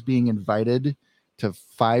I was being invited to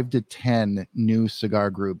 5 to 10 new cigar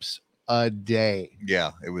groups a day.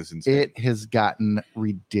 Yeah, it was insane. It has gotten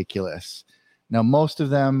ridiculous. Now, most of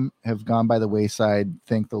them have gone by the wayside,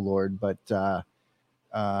 thank the Lord, but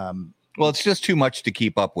well, it's just too much to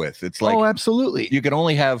keep up with. It's like, oh, absolutely. You can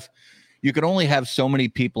only have so many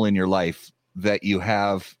people in your life that you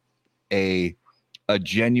have a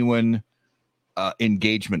genuine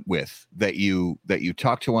engagement with, that you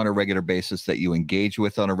talk to on a regular basis, that you engage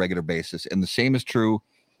with on a regular basis. And the same is true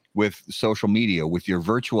with social media, with your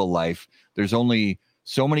virtual life. There's only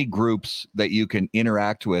so many groups that you can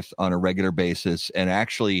interact with on a regular basis and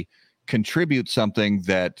actually contribute something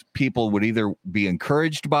that people would either be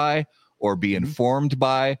encouraged by or be informed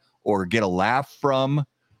by or get a laugh from.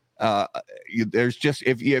 There's just,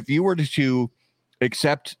 if you were to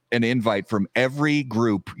accept an invite from every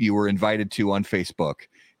group you were invited to on Facebook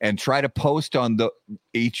and try to post on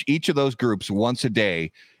each of those groups once a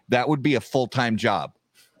day, that would be a full-time job.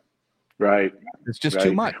 Right. It's just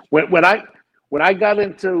too much. When I got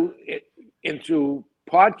into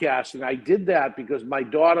podcasting, I did that because my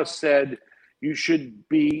daughter said you should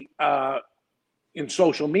be in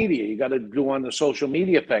social media. You got to do on the social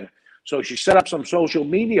media thing. So she set up some social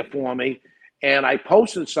media for me, and I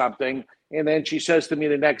posted something. And then she says to me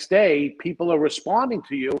the next day, people are responding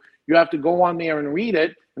to you. You have to go on there and read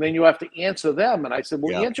it, and then you have to answer them. And I said,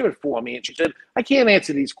 well, answer it for me. And she said, I can't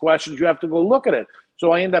answer these questions. You have to go look at it.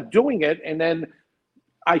 So I end up doing it, and then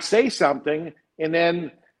I say something, and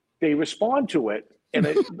then they respond to it, and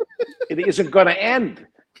it isn't going to end.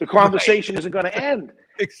 The conversation isn't going to end.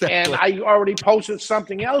 Exactly. And I already posted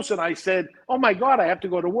something else, and I said, oh, my God, I have to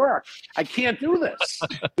go to work. I can't do this.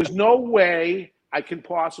 There's no way I can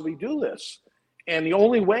possibly do this. And the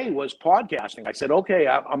only way was podcasting. I said, okay,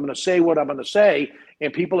 I'm going to say what I'm going to say,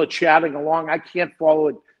 and people are chatting along. I can't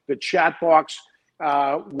follow the chat box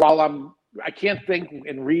while I can't think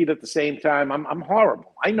and read at the same time. I'm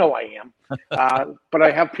horrible. I know I am, but I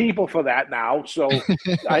have people for that now. So,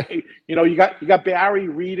 you got Barry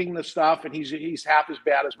reading the stuff, and he's half as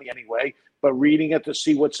bad as me anyway. But reading it to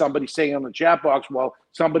see what somebody's saying on the chat box while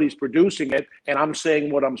somebody's producing it, and I'm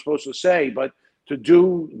saying what I'm supposed to say. But to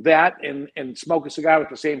do that and smoke a cigar at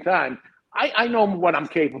the same time, I know what I'm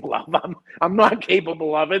capable of. I'm not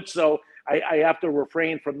capable of it, so I have to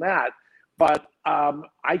refrain from that. But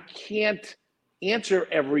I can't answer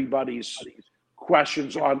everybody's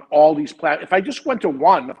questions on all these platforms. If I just went to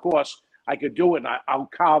one, of course, I could do it. And I'll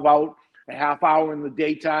carve out a half hour in the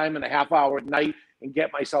daytime and a half hour at night and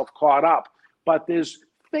get myself caught up. But there's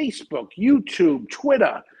Facebook, YouTube,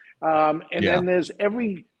 Twitter, and then there's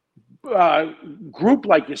every group,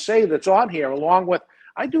 like you say, that's on here, along with,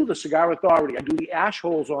 I do the Cigar Authority. I do the Ash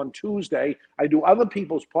Holes on Tuesday. I do other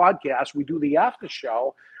people's podcasts. We do the after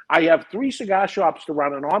show. I have 3 cigar shops to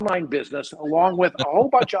run, an online business, along with a whole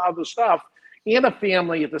bunch of other stuff, and a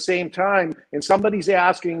family at the same time. And somebody's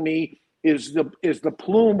asking me, is the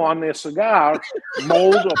plume on their cigar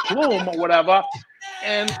mold or plume or whatever?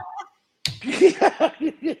 And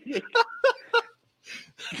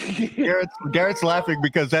Garrett's laughing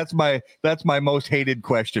because that's my most hated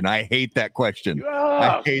question. I hate that question.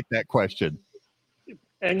 I hate that question.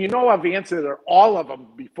 And I've answered all of them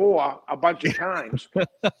before a bunch of times.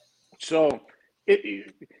 So,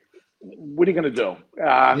 what are you going to do?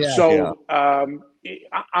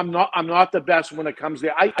 I'm not the best when it comes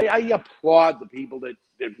to. I applaud the people that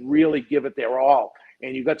really give it their all.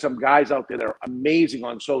 And you've got some guys out there that are amazing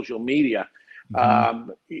on social media.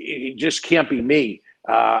 It just can't be me.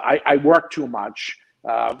 I work too much.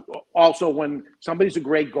 Also, when somebody's a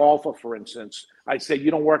great golfer, for instance, I say you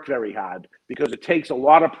don't work very hard because it takes a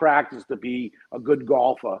lot of practice to be a good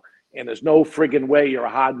golfer. And there's no friggin' way you're a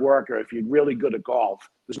hard worker if you're really good at golf.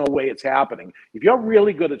 There's no way it's happening. If you're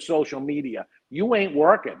really good at social media, you ain't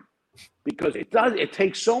working because it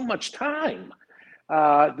takes so much time.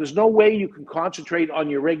 There's no way you can concentrate on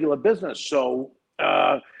your regular business. So,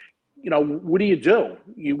 what do?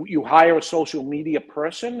 You hire a social media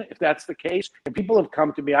person, if that's the case. And people have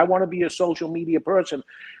come to me, I want to be a social media person.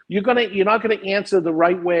 You're not gonna answer the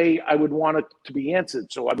right way I would want it to be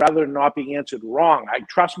answered. So I'd rather not be answered wrong. I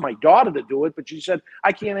trust my daughter to do it, but she said,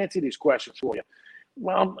 I can't answer these questions for you.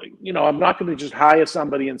 Well, I'm not gonna just hire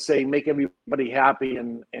somebody and say, make everybody happy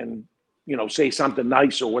and say something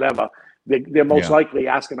nice or whatever. They're most likely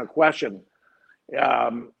asking a question.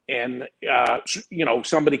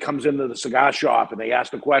 Somebody comes into the cigar shop and they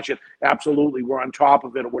ask the question, absolutely, we're on top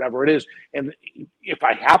of it or whatever it is. And if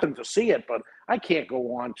I happen to see it, but I can't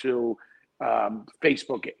go on to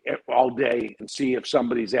Facebook all day and see if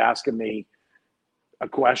somebody's asking me a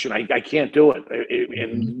question. I can't do it.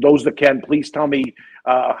 And those that can, please tell me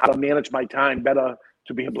how to manage my time better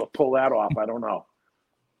to be able to pull that off. I don't know.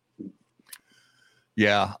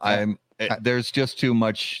 Yeah, there's just too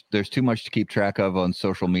much. There's too much to keep track of on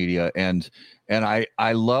social media, and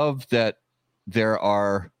I love that there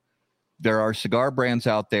are cigar brands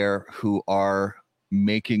out there who are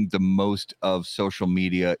making the most of social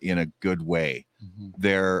media in a good way.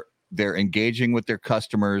 They're engaging with their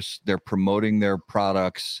customers. They're promoting their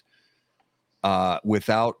products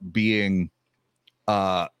without being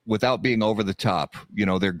over the top.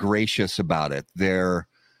 They're gracious about it.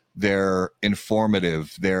 They're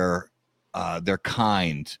informative. They're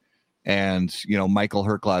kind, And, Michael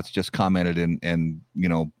Herklotz just commented and,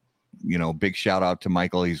 big shout out to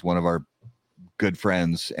Michael. He's one of our good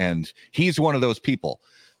friends. And he's one of those people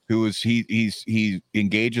he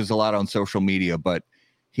engages a lot on social media, but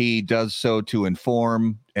he does so to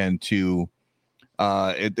inform and to,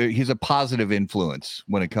 he's a positive influence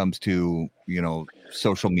when it comes to,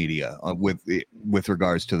 social media with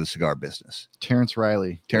regards to the cigar business. Terrence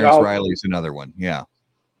Riley. Riley's another one. Yeah.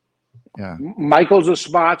 Yeah. Michael's a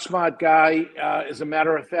smart guy. As a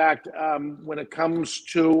matter of fact, when it comes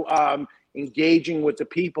to engaging with the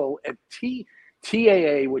people at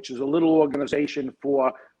TAA, which is a little organization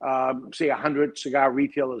for, say, 100 cigar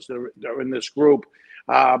retailers that are in this group,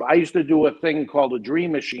 I used to do a thing called a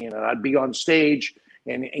Dream Machine, and I'd be on stage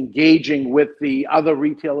and engaging with the other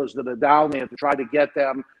retailers that are down there to try to get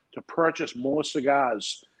them to purchase more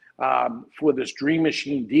cigars for this Dream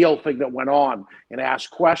Machine deal thing that went on, and ask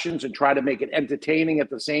questions and try to make it entertaining at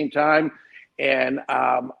the same time. And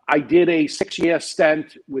I did a 6-year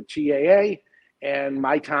stint with TAA, and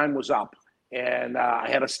my time was up. And I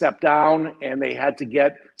had to step down, and they had to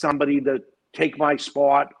get somebody to take my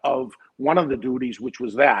spot of one of the duties, which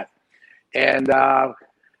was that. And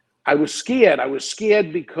I was scared. I was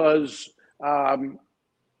scared because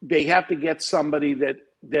they have to get somebody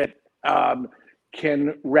that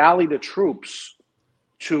can rally the troops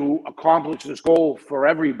to accomplish this goal for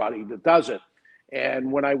everybody that does it.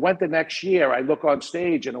 And when I went the next year, I look on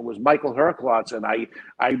stage, and it was Michael Herklotz, and I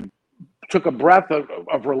took a breath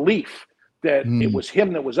of relief that it was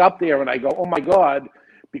him that was up there, and I go, oh my God,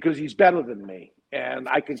 because he's better than me. And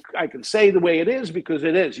I can say the way it is because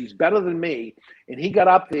it is. He's better than me. And he got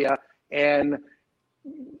up there, and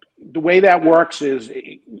the way that works is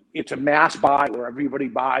it's a mass buy where everybody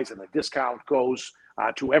buys, and the discount goes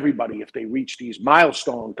to everybody if they reach these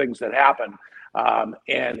milestone things that happen.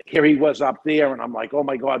 And here he was up there, and I'm like, oh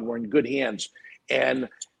my God, we're in good hands. And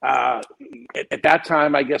at that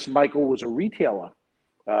time, I guess Michael was a retailer.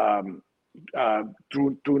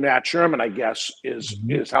 Through Nat Sherman, I guess,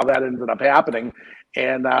 is how that ended up happening.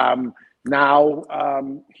 And now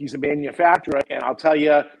he's a manufacturer. And I'll tell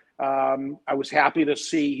you, I was happy to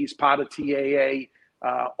see he's part of TAA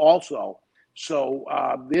also. So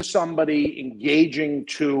there's somebody engaging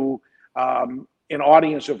to an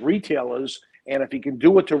audience of retailers. And if he can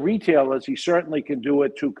do it to retailers, he certainly can do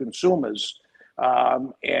it to consumers.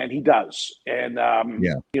 And he does. And,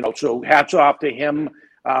 so hats off to him.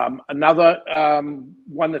 Another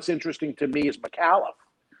one that's interesting to me is McAuliffe.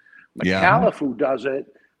 McAuliffe, who does it,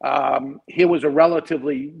 he was a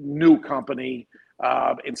relatively new company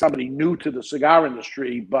and somebody new to the cigar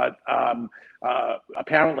industry, but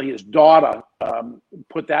apparently his daughter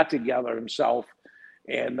put that together himself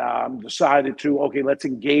and decided to, okay, let's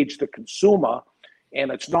engage the consumer.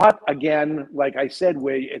 And it's not, again, like I said,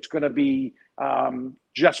 where it's going to be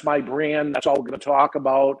just my brand. That's all we're going to talk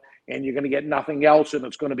about. And you're going to get nothing else. And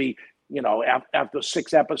it's going to be, after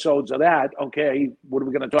 6 episodes of that, okay, what are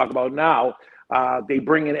we going to talk about now? They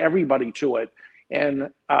bring in everybody to it. And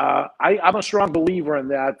I'm a strong believer in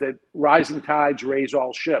that rising tides raise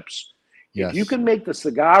all ships. Yes. If you can make the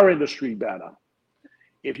cigar industry better,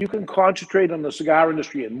 if you can concentrate on the cigar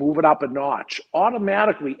industry and move it up a notch,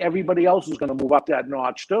 automatically everybody else is going to move up that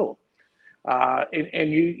notch too. And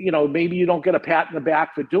maybe you don't get a pat in the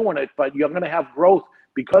back for doing it, but you're going to have growth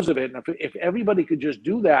because of it. And if everybody could just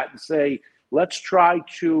do that and say, let's try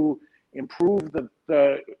to improve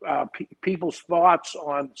the people's thoughts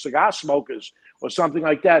on cigar smokers or something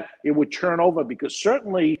like that, it would turn over, because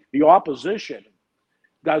certainly the opposition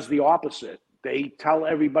does the opposite. They tell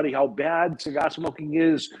everybody how bad cigar smoking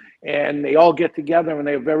is, and they all get together and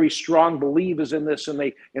they're very strong believers in this, and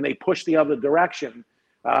they push the other direction.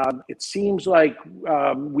 It seems like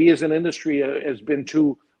we as an industry has been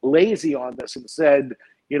too lazy on this and said,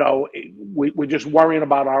 we're just worrying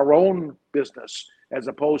about our own business as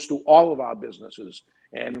opposed to all of our businesses.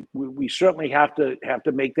 And we certainly have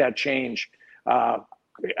to make that change,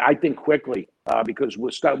 I think, quickly, because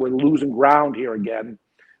we're losing ground here again.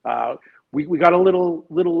 We got a little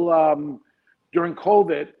during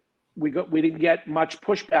COVID. We didn't get much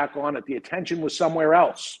pushback on it. The attention was somewhere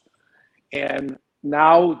else, and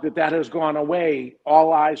now that has gone away,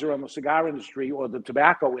 all eyes are on the cigar industry or the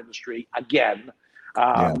tobacco industry again,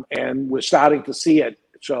 and we're starting to see it.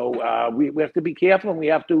 So we have to be careful, and we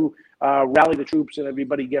have to rally the troops and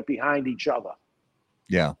everybody get behind each other.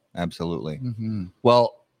 Yeah, absolutely. Mm-hmm.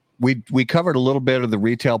 Well, we covered a little bit of the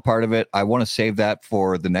retail part of it. I want to save that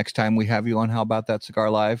for the next time we have you on How About That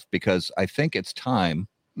Cigar Live, because I think it's time.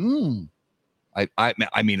 I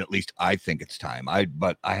mean, at least I think it's time.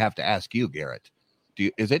 But I have to ask you, Garrett.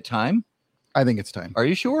 Is it time? I think it's time. Are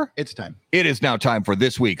you sure? It's time. It is now time for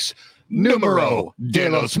this week's Numero de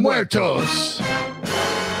los Muertos.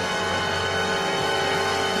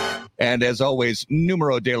 And as always,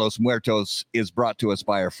 Numero de los Muertos is brought to us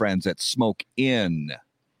by our friends at Smoke Inn.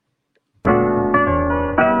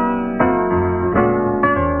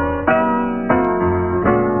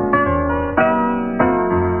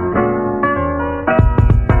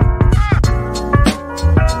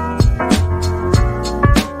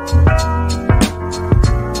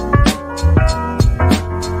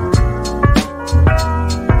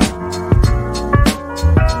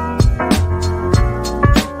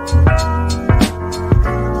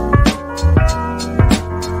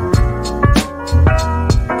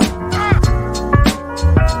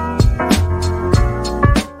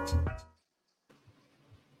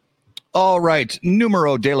 All right,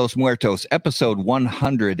 Numero de los Muertos, episode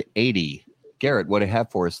 180. Garrett, what do you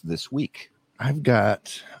have for us this week? I've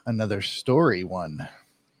got another story one.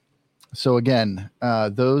 So again,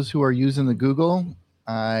 those who are using the Google,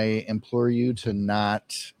 I implore you to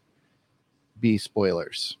not be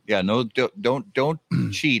spoilers. Yeah, no, don't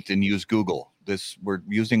cheat and use Google. We're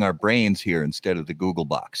using our brains here instead of the Google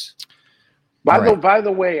box. By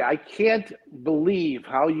the way, I can't believe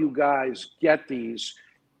how you guys get these.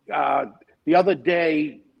 The other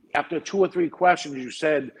day, after 2 or 3 questions, you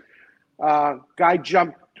said guy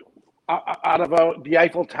jumped out of the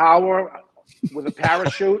Eiffel Tower with a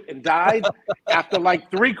parachute and died. After like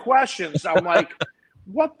 3 questions, I'm like,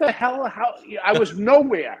 what the hell? How? I was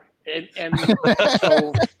nowhere. And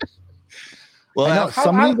so, well,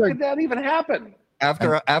 how could that even happen?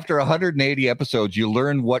 After 180 episodes, you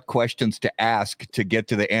learn what questions to ask to get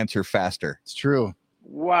to the answer faster. It's true.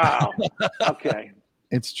 Wow. Okay.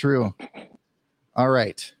 It's true. All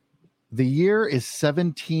right. The year is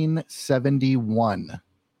 1771.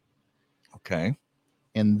 Okay.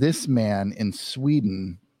 And this man in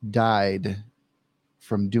Sweden died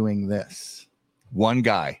from doing this. One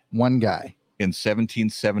guy in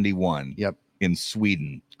 1771. Yep. In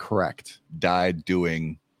Sweden. Correct. Died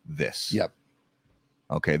doing this. Yep.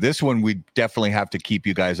 Okay. This one, we definitely have to keep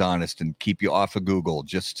you guys honest and keep you off of Google.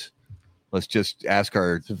 Let's just ask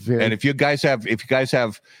and if you guys have,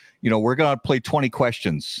 we're going to play 20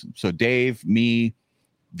 questions. So Dave, me,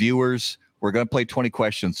 viewers, we're going to play 20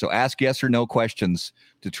 questions. So ask yes or no questions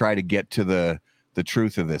to try to get to the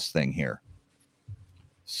truth of this thing here.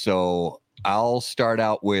 So I'll start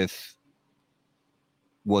out with,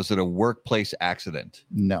 was it a workplace accident?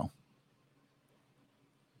 No.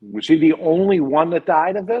 Was he the only one that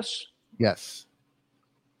died of this? Yes.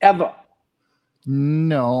 Ever?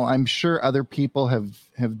 No, I'm sure other people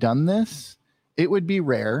have done this. It would be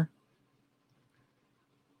rare.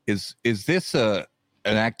 Is this an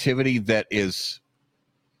activity that is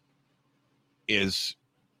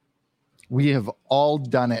we have all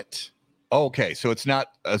done it? Okay, so it's not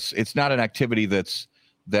an activity that's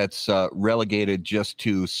relegated just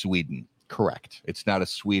to Sweden. Correct. It's not a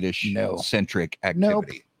Swedish centric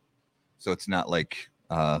activity. Nope. So it's not like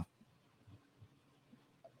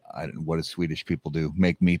what do Swedish people do?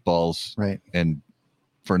 Make meatballs, right? And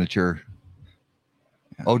furniture.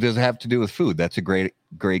 Yeah. Oh, does it have to do with food? That's a great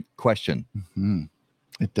question. Mm-hmm.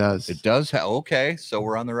 It does. It does. Okay, so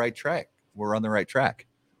we're on the right track.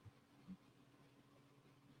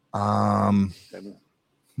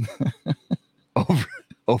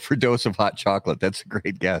 Overdose of hot chocolate. That's a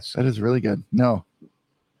great guess. That is really good. No.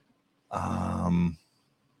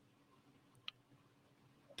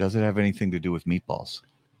 Does it have anything to do with meatballs?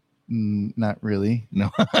 Not really. No.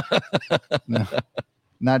 No.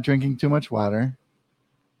 Not drinking too much water.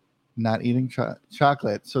 Not eating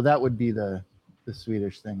chocolate. So that would be the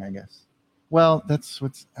Swedish thing, I guess. Well, that's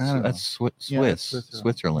Switzerland. Yeah.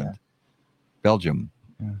 Belgium.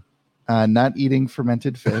 Yeah. Not eating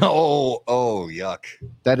fermented fish. Oh, yuck.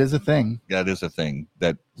 That is a thing. That is a thing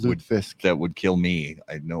that would kill me.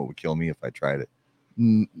 I know it would kill me if I tried it.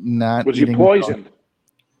 Not. Was he poisoned?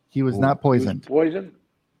 He was not poisoned. He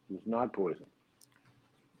was not poisoned.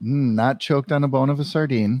 Not choked on a bone of a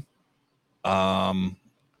sardine.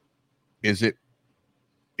 Is it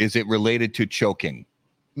related to choking?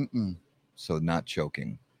 Mm-mm. So not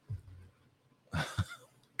choking.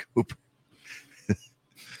 Cooper.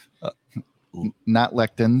 Not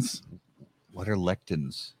lectins. What are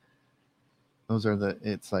lectins? Those are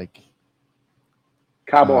it's like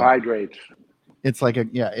carbohydrates. It's like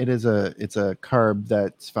it's a carb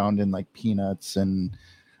that's found in like peanuts and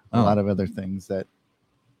a lot of other things that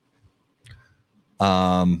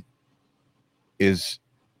is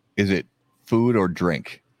it food or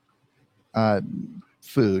drink?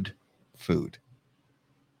 Food.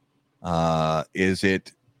 Is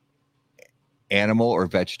it animal or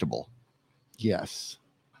vegetable? Yes.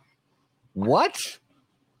 What?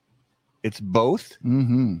 It's both?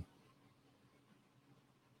 Mm-hmm.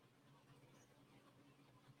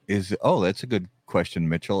 That's a good question,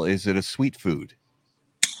 Mitchell. Is it a sweet food?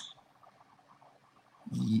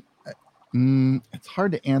 It's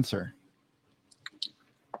hard to answer.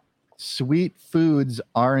 Sweet foods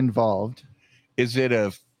are involved. Is it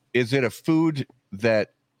a food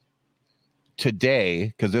that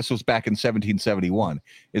today, because this was back in 1771,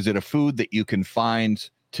 is it a food that you can find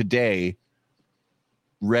today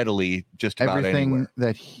readily just about Everything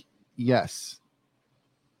anywhere? yes.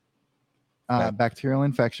 Bacterial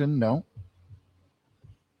infection, no.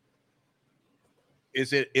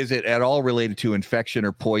 Is it at all related to infection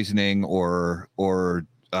or poisoning or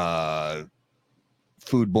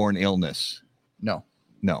foodborne illness? No.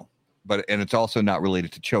 And it's also not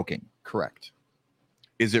related to choking. Correct.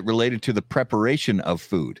 Is it related to the preparation of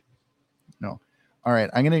food? No. All right,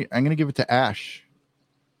 I'm gonna give it to Ash.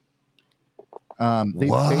 They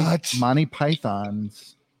What? based Monty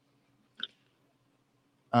Python's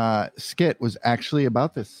skit was actually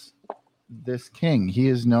about this king. He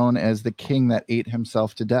is known as the king that ate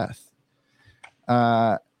himself to death.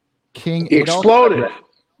 King He exploded.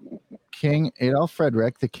 King Adolf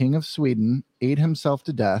Frederick, the king of Sweden, ate himself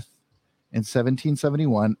to death in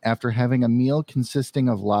 1771 after having a meal consisting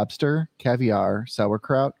of lobster, caviar,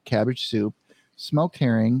 sauerkraut, cabbage soup, smoked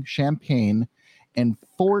herring, champagne, and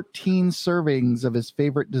 14 servings of his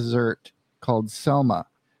favorite dessert called Selma,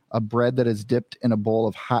 a bread that is dipped in a bowl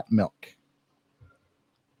of hot milk.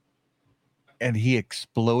 And he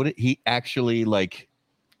exploded. He actually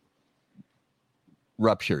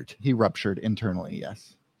ruptured. He ruptured internally,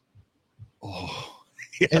 yes. Oh,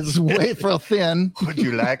 It's wafer thin. Would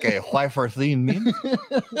you like a wafer thin mint?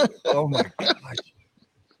 Oh my gosh.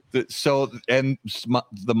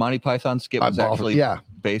 The Monty Python skit was actually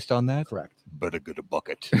based on that? Correct. Better get a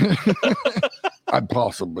bucket. I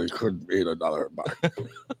possibly could eat another bite.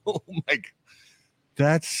 Oh my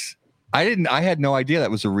God. I had no idea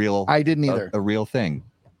that was a real I didn't either. a real thing.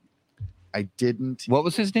 I didn't. What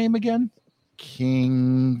was his name again?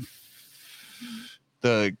 King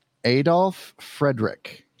Adolf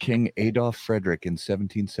Frederick. King Adolf Frederick in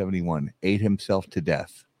 1771 ate himself to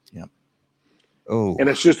death. Yep. Oh. And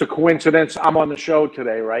it's just a coincidence I'm on the show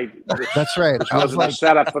today, right? That's right. This I was wasn't like, a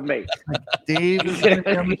setup for me. Dave,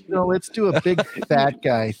 so let's do a big fat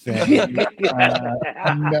guy thing.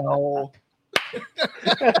 No.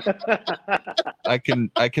 I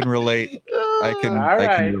can relate. I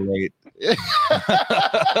can relate.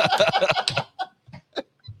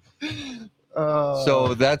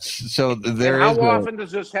 So there and is. How often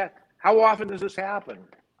does this happen?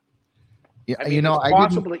 Yeah, I mean, I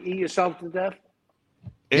possibly eat yourself to death.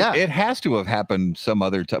 It has to have happened some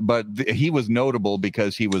other time, but he was notable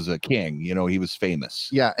because he was a king. He was famous.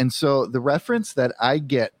 Yeah, and so the reference that I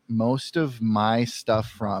get most of my stuff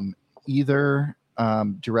from either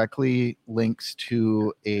directly links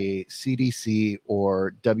to a CDC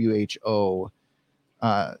or WHO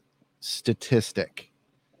statistic.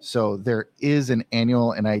 So there is an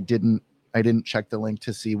annual, and I didn't check the link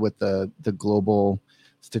to see what the global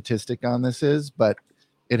statistic on this is, but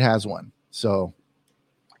it has one. So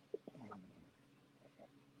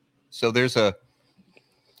there's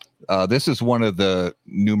this is one of the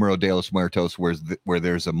Numero de los Muertos where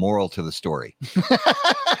there's a moral to the story.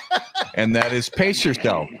 And that is pace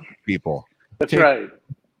yourself, people. That's right.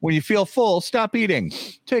 When you feel full, stop eating.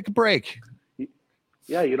 Take a break.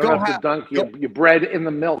 Yeah, you don't have to dunk your bread in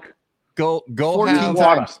the milk. Go 14 have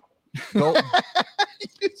water. Go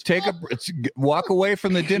walk away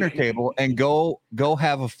from the dinner table and go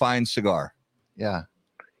have a fine cigar. yeah.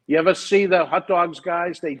 You ever see the hot dogs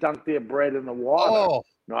guys? They dunk their bread in the water,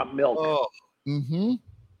 not milk. Oh, Mm-hmm.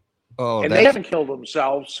 And they haven't killed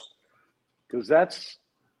themselves because that's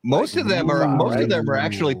most of them are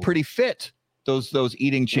actually pretty fit. Those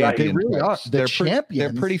eating champions. They really are. The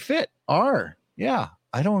champions They're pretty fit. are. Yeah.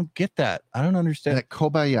 I don't get that. I don't understand. That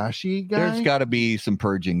Kobayashi guy. There's got to be some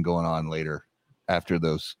purging going on later after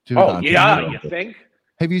those. You think?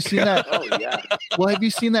 Have you seen that? Oh yeah. Well, have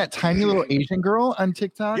you seen that tiny little Asian girl on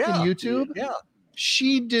TikTok and YouTube? Yeah.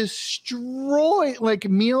 She destroyed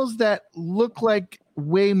meals that look like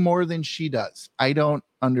way more than she does. I don't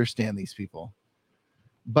understand these people,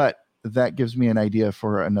 but that gives me an idea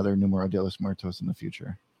for another Numero de los Muertos in the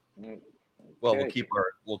future. Well,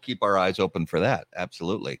 we'll keep our eyes open for that.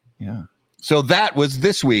 Absolutely. Yeah. So that was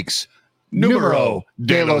this week's Numero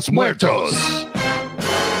de los Muertos.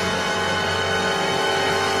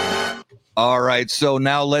 All right, so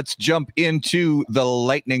now let's jump into the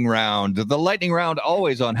lightning round. The lightning round,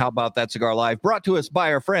 always on How About That Cigar Live, brought to us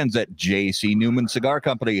by our friends at J.C. Newman Cigar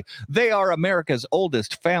Company. They are America's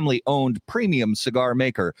oldest family-owned premium cigar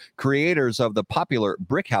maker, creators of the popular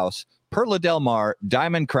Brick House, Perla Del Mar,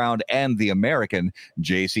 Diamond Crown, and the American.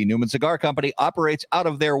 J.C. Newman Cigar Company operates out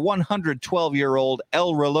of their 112-year-old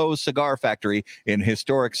El Reloj Cigar Factory in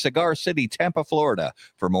historic Cigar City, Tampa, Florida.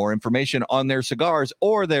 For more information on their cigars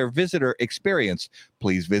or their visitor experience,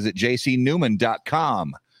 please visit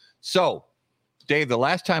jcnewman.com. So, Dave, the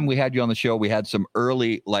last time we had you on the show, we had some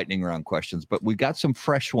early lightning round questions, but we got some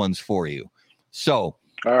fresh ones for you. So,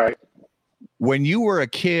 All right. when you were a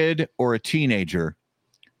kid or a teenager,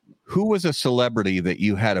 who was a celebrity that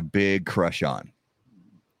you had a big crush on?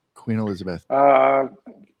 Queen Elizabeth. Can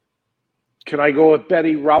I go with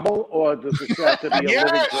Betty Rubble, or does it have to be a Yes!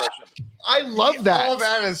 living person? I love that. Oh,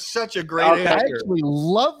 that is such a great Okay. I answer. actually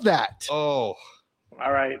love that. Oh,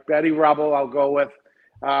 All right, Betty Rubble, I'll go with.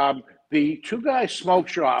 The Two Guys Smoke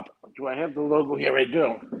Shop. Do I have the logo here? I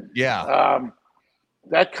do. yeah,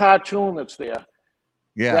 That cartoon that's there.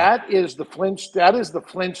 yeah. That is the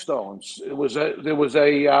Flintstones. There was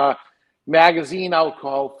a magazine out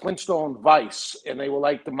called Flintstone Vice, and they were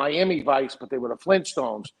like the Miami Vice, but they were the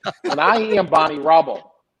Flintstones. And I am Bonnie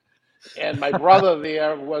Rubble, and my brother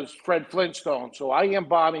there was Fred Flintstone. So I am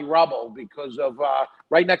Bonnie Rubble because of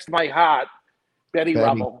right next to my heart, Betty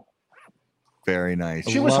Rubble. Very nice.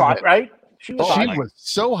 She was Love hot, it. right? She was Oh, She hot. was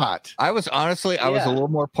so hot. I was honestly, I was a Yeah. little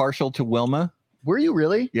more partial to Wilma. Were you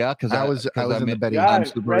really? Yeah, because I was in the Betty. Yeah. I'm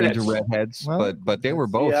super into Redheads. redheads, Well, but they were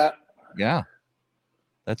both. Yeah. Yeah,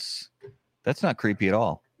 that's not creepy at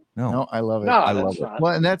all. No. No, I love it. No, I that's love it. not.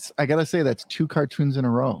 Well, and I gotta say that's 2 cartoons in a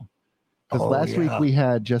row. Because Oh, last week yeah. we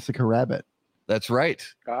had Jessica Rabbit. That's right.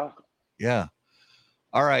 Yeah.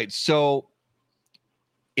 All right. So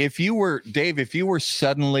if you were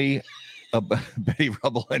suddenly a Betty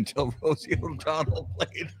Rubble until Rosie O'Donnell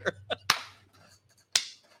played her.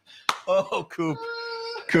 Oh,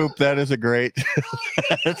 Coop, that is a great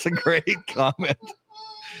that's a great comment.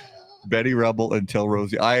 Betty Rubble until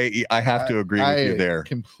Rosie. I have to agree with you there.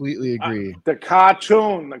 Completely agree. The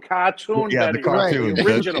cartoon. Yeah, the Betty Rubble, cartoon. the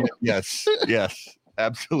original. Yes,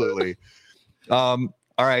 absolutely. All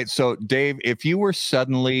right. So, Dave, if you were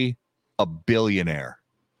suddenly a billionaire,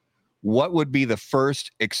 what would be the first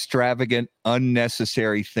extravagant,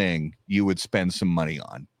 unnecessary thing you would spend some money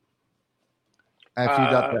on? After you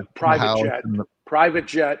got the private house jet. and Private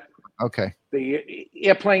jet. okay. The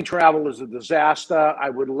airplane travel is a disaster. I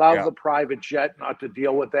would love Yeah. the private jet not to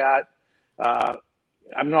deal with that.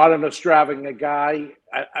 I'm not an extravagant guy.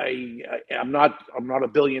 I'm not a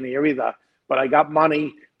billionaire either, but I got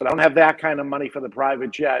money, but I don't have that kind of money for the private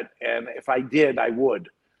jet. And if I did, I would.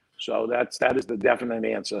 So that is the definite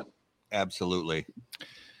answer. Absolutely.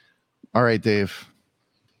 All right, Dave.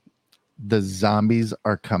 The zombies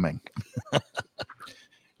are coming.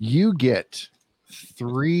 You get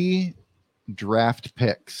 3 draft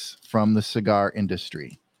picks from the cigar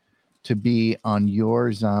industry to be on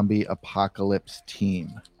your zombie apocalypse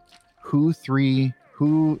team. Who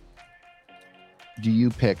do you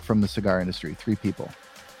pick from the cigar industry? 3 people.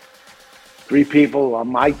 3 people on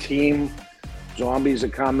my team. Zombies are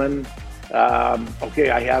coming. Okay,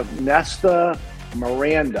 I have Nesta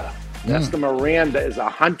Miranda. Nesta Miranda is a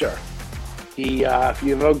hunter. He, if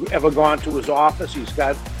you've ever gone to his office, he's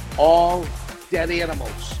got all dead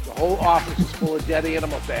animals. The whole office is full of dead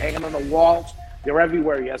animals. They're hanging on the walls. They're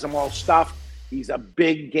everywhere. He has them all stuffed. He's a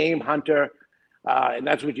big game hunter, and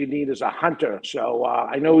that's what you need is a hunter. So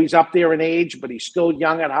I know he's up there in age, but he's still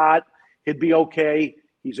young at heart. He'd be okay.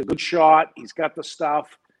 He's a good shot. He's got the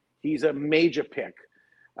stuff. He's a major pick.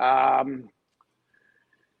 I'd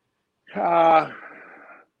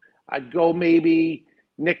go maybe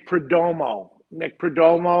Nick Perdomo.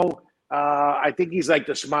 I think he's like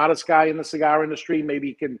the smartest guy in the cigar industry. Maybe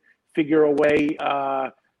he can figure a way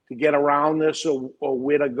to get around this or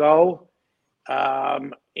where to go.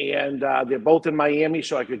 And they're both in Miami,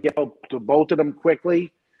 so I could get to both of them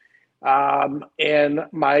quickly. And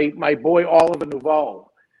my boy Oliver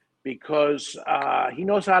Nouveau, because he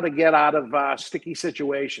knows how to get out of sticky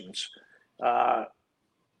situations.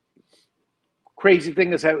 Crazy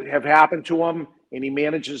things have happened to him, and he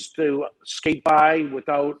manages to skate by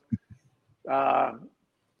without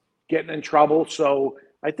getting in trouble. So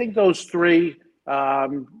I think those 3,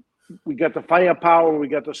 we got the firepower, we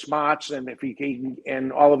got the smarts, and if he can,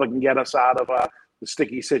 and Oliver can get us out of the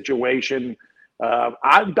sticky situation,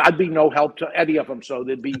 I'd be no help to any of them. So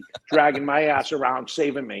they'd be dragging my ass around,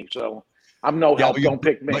 saving me. So I'm no help. Don't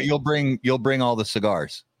pick me. But you'll bring all the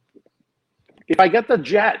cigars. If I get the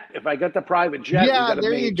jet, if I get the private jet, Yeah, we got a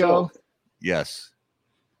there you main go. too. Yes.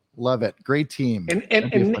 Love it. Great team. And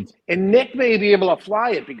That'd be a fun- Nick may be able to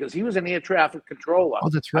fly it because he was an air traffic controller. Oh,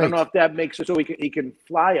 that's I right. don't know if that makes it so he can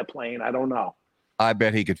fly a plane. I don't know. I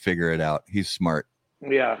bet he could figure it out. He's smart.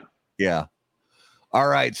 Yeah. Yeah. All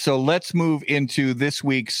right. So let's move into this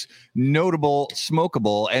week's notable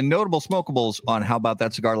smokable and notable smokables on How About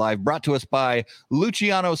That Cigar Live, brought to us by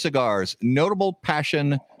Luciano Cigars. Notable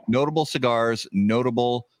passion, notable cigars,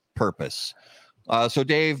 notable purpose. So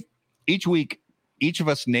Dave, each week, each of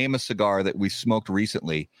us name a cigar that we smoked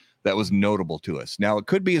recently that was notable to us. Now, it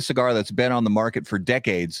could be a cigar that's been on the market for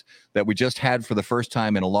decades that we just had for the first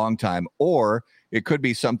time in a long time, or it could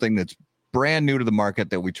be something that's brand new to the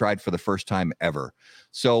market that we tried for the first time ever.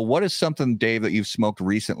 So what is something, Dave, that you've smoked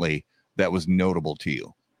recently that was notable to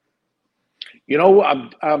you? You know,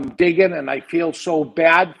 I'm digging, and I feel so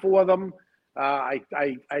bad for them. I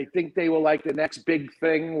think they were like the next big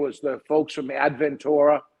thing was the folks from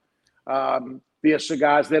Adventura. Their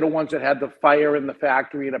cigars, they're the ones that had the fire in the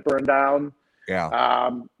factory and it burned down. Yeah.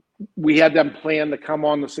 We had them plan to come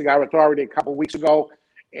on the Cigar Authority a couple of weeks ago,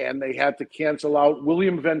 and they had to cancel out.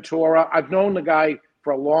 William Ventura, I've known the guy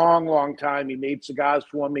for a long, long time. He made cigars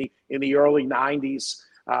for me in the early 90s,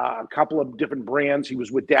 a couple of different brands. He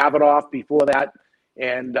was with Davidoff before that,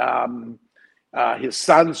 and his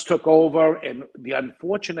sons took over, and the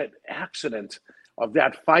unfortunate accident of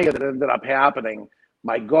that fire that ended up happening,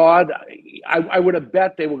 my God, I would have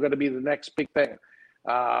bet they were going to be the next big thing.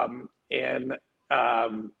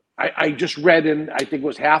 I just read in, I think it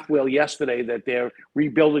was Half Wheel yesterday, that they're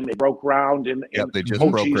rebuilding. They broke ground in They just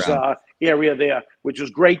broke Mochi's ground. area there, which was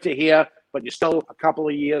great to hear, but you're still a couple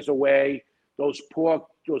of years away. Those poor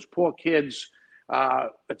kids.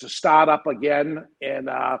 It's a startup again, and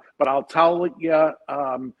but I'll tell you,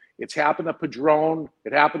 it's happened to Padron,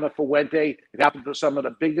 it happened to Fuente, it happened to some of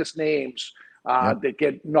the biggest names that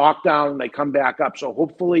get knocked down and they come back up. So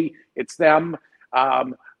hopefully it's them.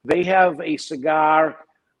 They have a cigar,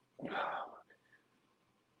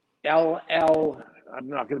 LL. I'm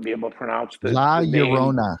not going to be able to pronounce La the name.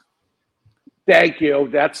 Llorona. Thank you.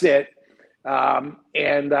 That's it. I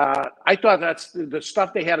thought that's the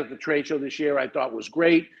stuff they had at the trade show this year. I thought was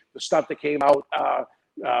great. The stuff that came out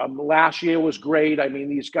last year was great. I mean,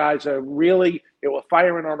 these guys they were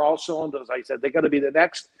firing on all cylinders. I said, they're going to be the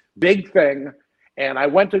next big thing. And I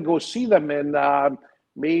went to go see them in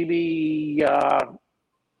maybe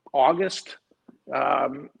August,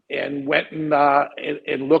 and went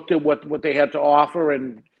and looked at what they had to offer,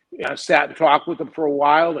 and sat and talked with them for a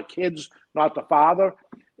while. The kids, not the father.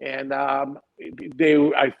 And I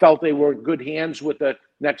felt they were in good hands with the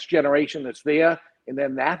next generation that's there. And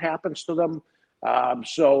then that happens to them.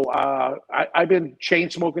 I've been chain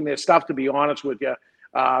smoking their stuff, to be honest with you.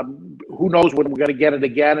 Who knows when we're going to get it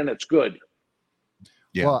again, and it's good.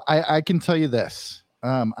 Yeah. Well, I can tell you this.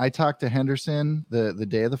 I talked to Henderson the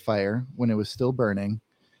day of the fire when it was still burning,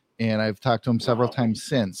 and I've talked to him several times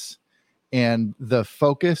since. And the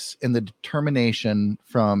focus and the determination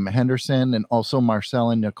from Henderson and also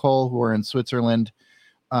Marcel and Nicole, who are in Switzerland,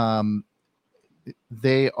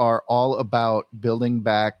 they are all about building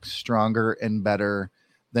back stronger and better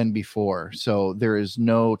than before. So there is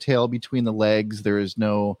no tail between the legs. There is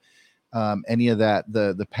no any of that.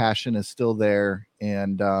 The passion is still there.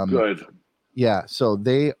 And Good. Yeah. So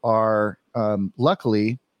they are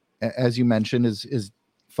luckily, as you mentioned, is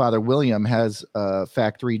Father William has a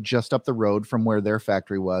factory just up the road from where their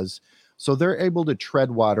factory was. So they're able to tread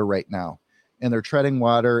water right now, and they're treading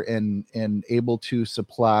water and able to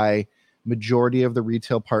supply majority of the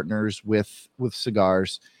retail partners with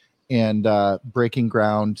cigars and breaking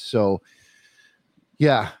ground. So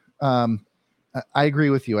yeah, I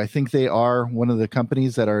agree with you. I think they are one of the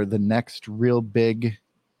companies that are the next real big,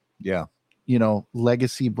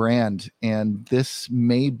 legacy brand. And this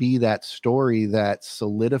may be that story that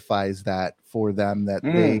solidifies that for them, that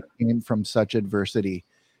they came from such adversity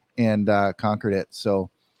and conquered it. So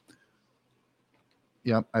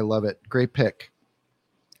yeah, I love it. Great pick.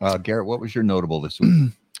 Garrett, what was your notable this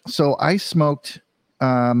week? So I smoked,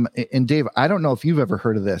 and Dave, I don't know if you've ever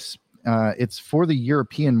heard of this. It's for the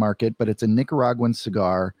European market, but it's a Nicaraguan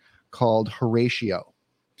cigar called Horatio.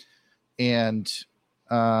 And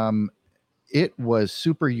it was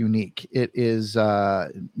super unique. It is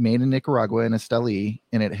made in Nicaragua in Esteli,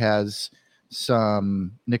 and it has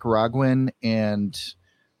some Nicaraguan and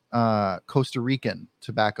Costa Rican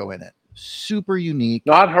tobacco in it. Super unique.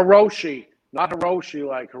 Not Hiroshi like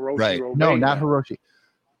Hiroshi. Right. Romania. No, not Hiroshi.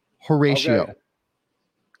 Horatio. Okay.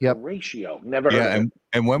 Yep. Horatio. Never heard of it.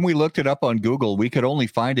 And when we looked it up on Google, we could only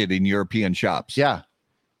find it in European shops. Yeah.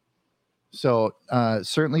 So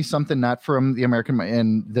certainly something not from the American,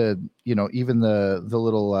 and even the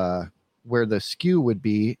little where the SKU would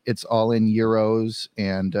be, it's all in euros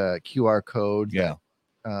and QR code. Yeah.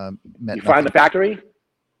 You find the factory?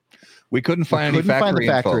 We couldn't find any factory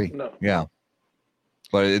info. No. Yeah.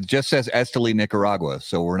 But it just says Esteli, Nicaragua.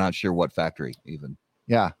 So we're not sure what factory even.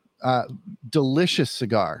 Yeah. Delicious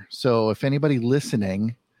cigar. So if anybody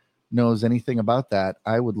listening knows anything about that,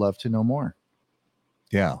 I would love to know more.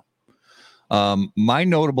 Yeah. My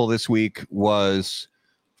notable this week was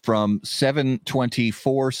from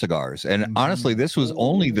 724 Cigars. And honestly, this was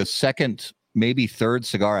only the second, maybe third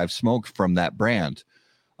cigar I've smoked from that brand.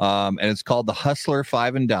 And it's called the Hustler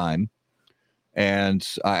 5 and Dime. And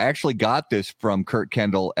I actually got this from Kurt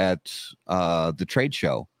Kendall at the trade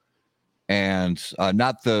show. And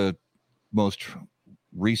not the most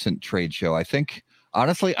recent trade show. I think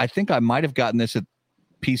I might have gotten this at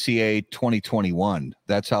PCA 2021.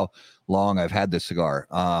 That's how long I've had this cigar.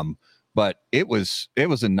 But it was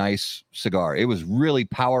a nice cigar. It was really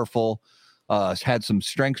powerful. Had some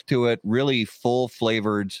strength to it. Really full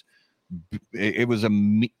flavored. It was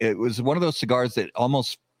one of those cigars that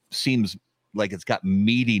almost seems like it's got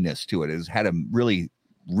meatiness to it. It's had a really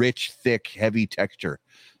rich, thick, heavy texture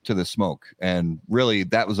to the smoke, and really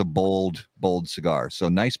that was a bold cigar. So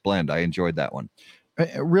nice blend. I enjoyed that one.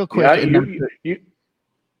 Real quick, you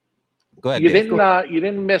go ahead. You Dave.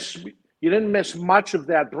 didn't miss much of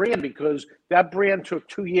that brand, because that brand took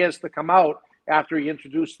 2 years to come out after he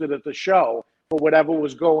introduced it at the show for whatever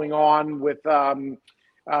was going on with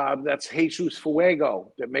that's Jesus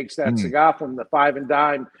Fuego that makes that cigar from the 5 and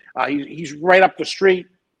Dime. He's right up the street,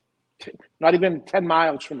 not even 10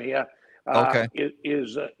 miles from here. Okay.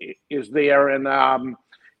 Is there, and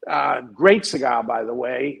great cigar, by the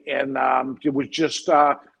way. And it was just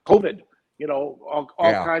COVID, all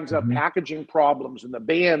kinds of packaging problems, and the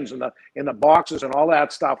bands and the boxes and all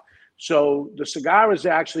that stuff. So the cigar is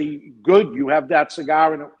actually good. You have that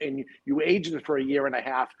cigar and you aged it for a year and a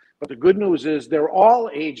half. But the good news is they're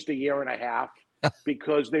all aged a year and a half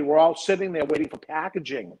because they were all sitting there waiting for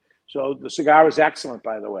packaging. So the cigar is excellent,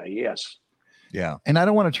 by the way. Yes. Yeah. And I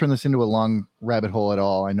don't want to turn this into a long rabbit hole at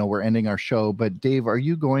all. I know we're ending our show, but Dave, are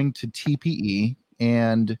you going to TPE?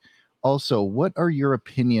 And also, what are your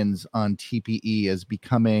opinions on TPE as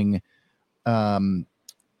becoming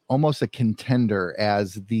almost a contender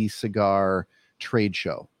as the cigar trade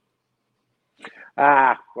show?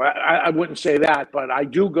 Well, I wouldn't say that, but I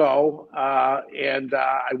do go, and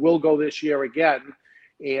I will go this year again.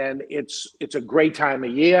 And it's a great time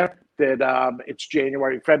of year. That it's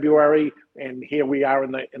January, February, and here we are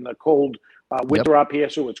in the cold winter up here.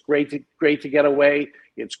 So it's great to get away.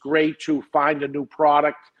 It's great to find a new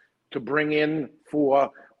product to bring in for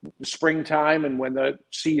the springtime and when the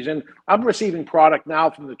season. I'm receiving product now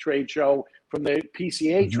from the trade show, from the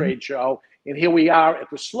PCA trade show, and here we are at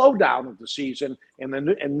the slowdown of the season, and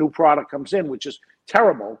new product comes in, which is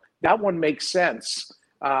terrible. That one makes sense,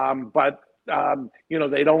 but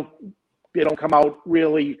they don't come out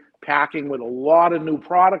really packing with a lot of new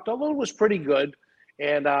product, although it was pretty good.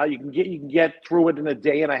 And you can get through it in a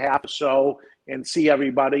day and a half or so and see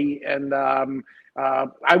everybody. And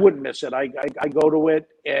I wouldn't miss it. I go to it,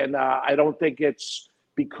 and I don't think it's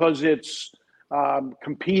because it's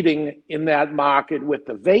competing in that market with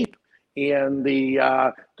the vape and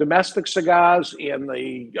the domestic cigars and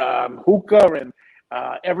the hookah and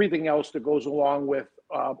everything else that goes along with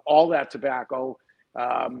all that tobacco.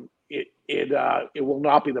 It will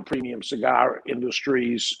not be the premium cigar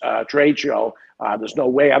industry's trade show. There's no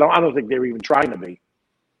way. I don't think they're even trying to be.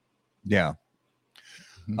 Yeah.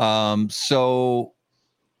 That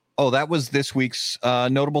was this week's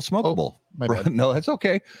notable smokable. No, that's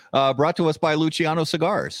okay. Brought to us by Luciano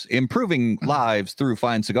Cigars, improving lives through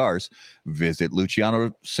fine cigars. Visit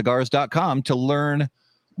lucianocigars.com to learn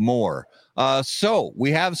more. So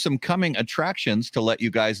we have some coming attractions to let you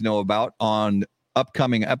guys know about on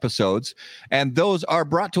upcoming episodes, and those are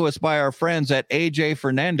brought to us by our friends at AJ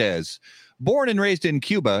Fernandez. Born and raised in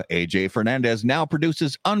Cuba, AJ Fernandez now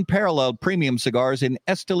produces unparalleled premium cigars in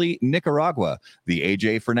Esteli, Nicaragua. The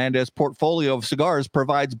AJ Fernandez portfolio of cigars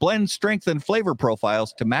provides blend strength and flavor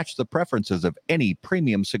profiles to match the preferences of any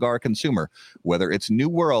premium cigar consumer. Whether it's New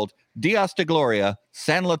World, Dias de Gloria,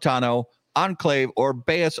 San Lotano, Enclave, or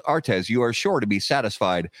Bellas Artes, you are sure to be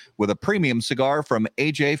satisfied with a premium cigar from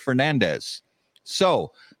AJ Fernandez.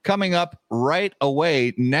 So, coming up right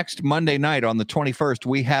away next Monday night on the 21st,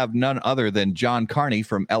 we have none other than John Carney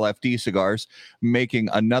from LFD Cigars making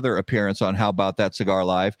another appearance on How About That Cigar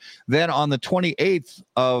Live. Then on the 28th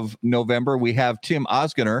of November, we have Tim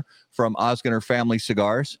Osgener from Osgener Family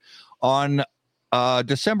Cigars. On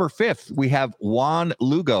December 5th, we have Juan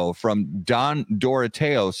Lugo from Don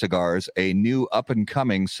Doroteo Cigars, a new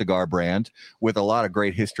up-and-coming cigar brand with a lot of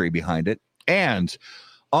great history behind it. And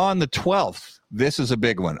on the 12th, this is a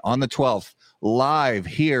big one. On the 12th, live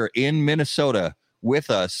here in Minnesota with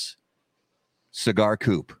us, Cigar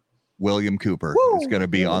Coop. William Cooper is going to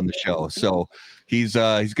be on the show. So he's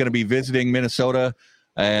going to be visiting Minnesota.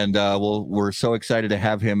 And we're so excited to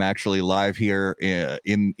have him actually live here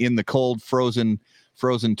in the cold, frozen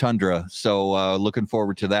tundra. So looking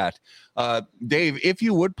forward to that. Dave, if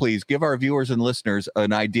you would please give our viewers and listeners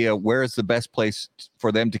an idea, where is the best place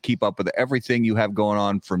for them to keep up with everything you have going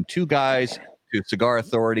on, from Two Guys to Cigar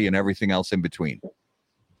Authority and everything else in between?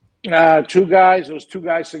 Two Guys, it was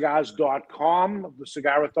twoguyscigars.com, the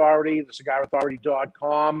Cigar Authority,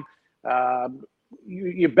 thecigarauthority.com.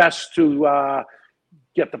 You're best to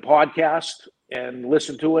get the podcast and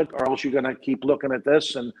listen to it, or else you're going to keep looking at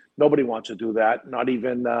this, and nobody wants to do that. Not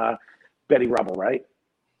even Betty Rubble, right?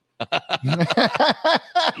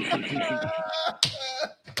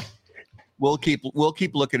 We'll keep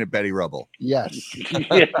looking at Betty Rubble. Yes.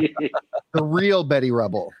 The real Betty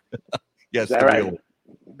Rubble. Yes, the right?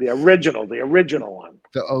 The original one.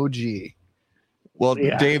 The OG. Well,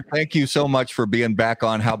 yeah. Dave, thank you so much for being back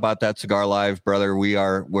on How About That Cigar Live, brother.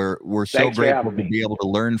 We're so grateful to be able to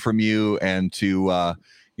learn from you and to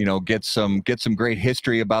get some great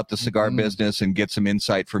history about the cigar business and get some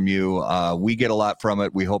insight from you. We get a lot from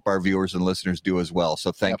it. We hope our viewers and listeners do as well.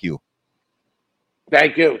 So thank you.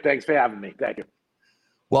 Thank you. Thanks for having me. Thank you.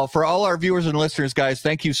 Well, for all our viewers and listeners, guys,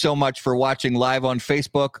 thank you so much for watching live on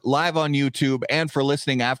Facebook, live on YouTube, and for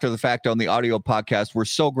listening after the fact on the audio podcast. We're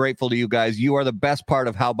so grateful to you guys. You are the best part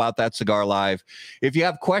of How About That Cigar Live. If you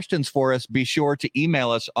have questions for us, be sure to email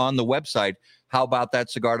us on the website,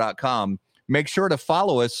 howaboutthatcigar.com. Make sure to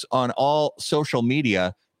follow us on all social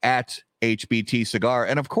media at HBT Cigar.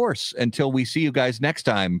 And of course, until we see you guys next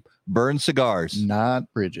time, burn cigars, not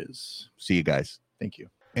bridges. See you guys. Thank you.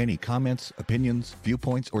 Any comments, opinions,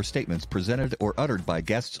 viewpoints, or statements presented or uttered by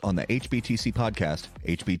guests on the HBTC podcast,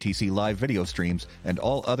 HBTC live video streams, and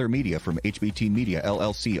all other media from HBT Media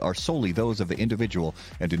LLC are solely those of the individual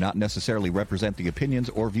and do not necessarily represent the opinions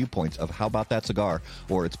or viewpoints of How About That Cigar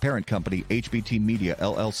or its parent company, HBT Media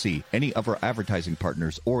LLC, any of our advertising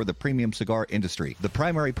partners, or the premium cigar industry. The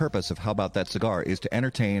primary purpose of How About That Cigar is to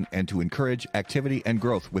entertain and to encourage activity and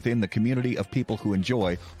growth within the community of people who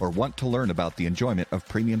enjoy or want to learn about the enjoyment of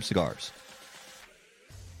premium cigars.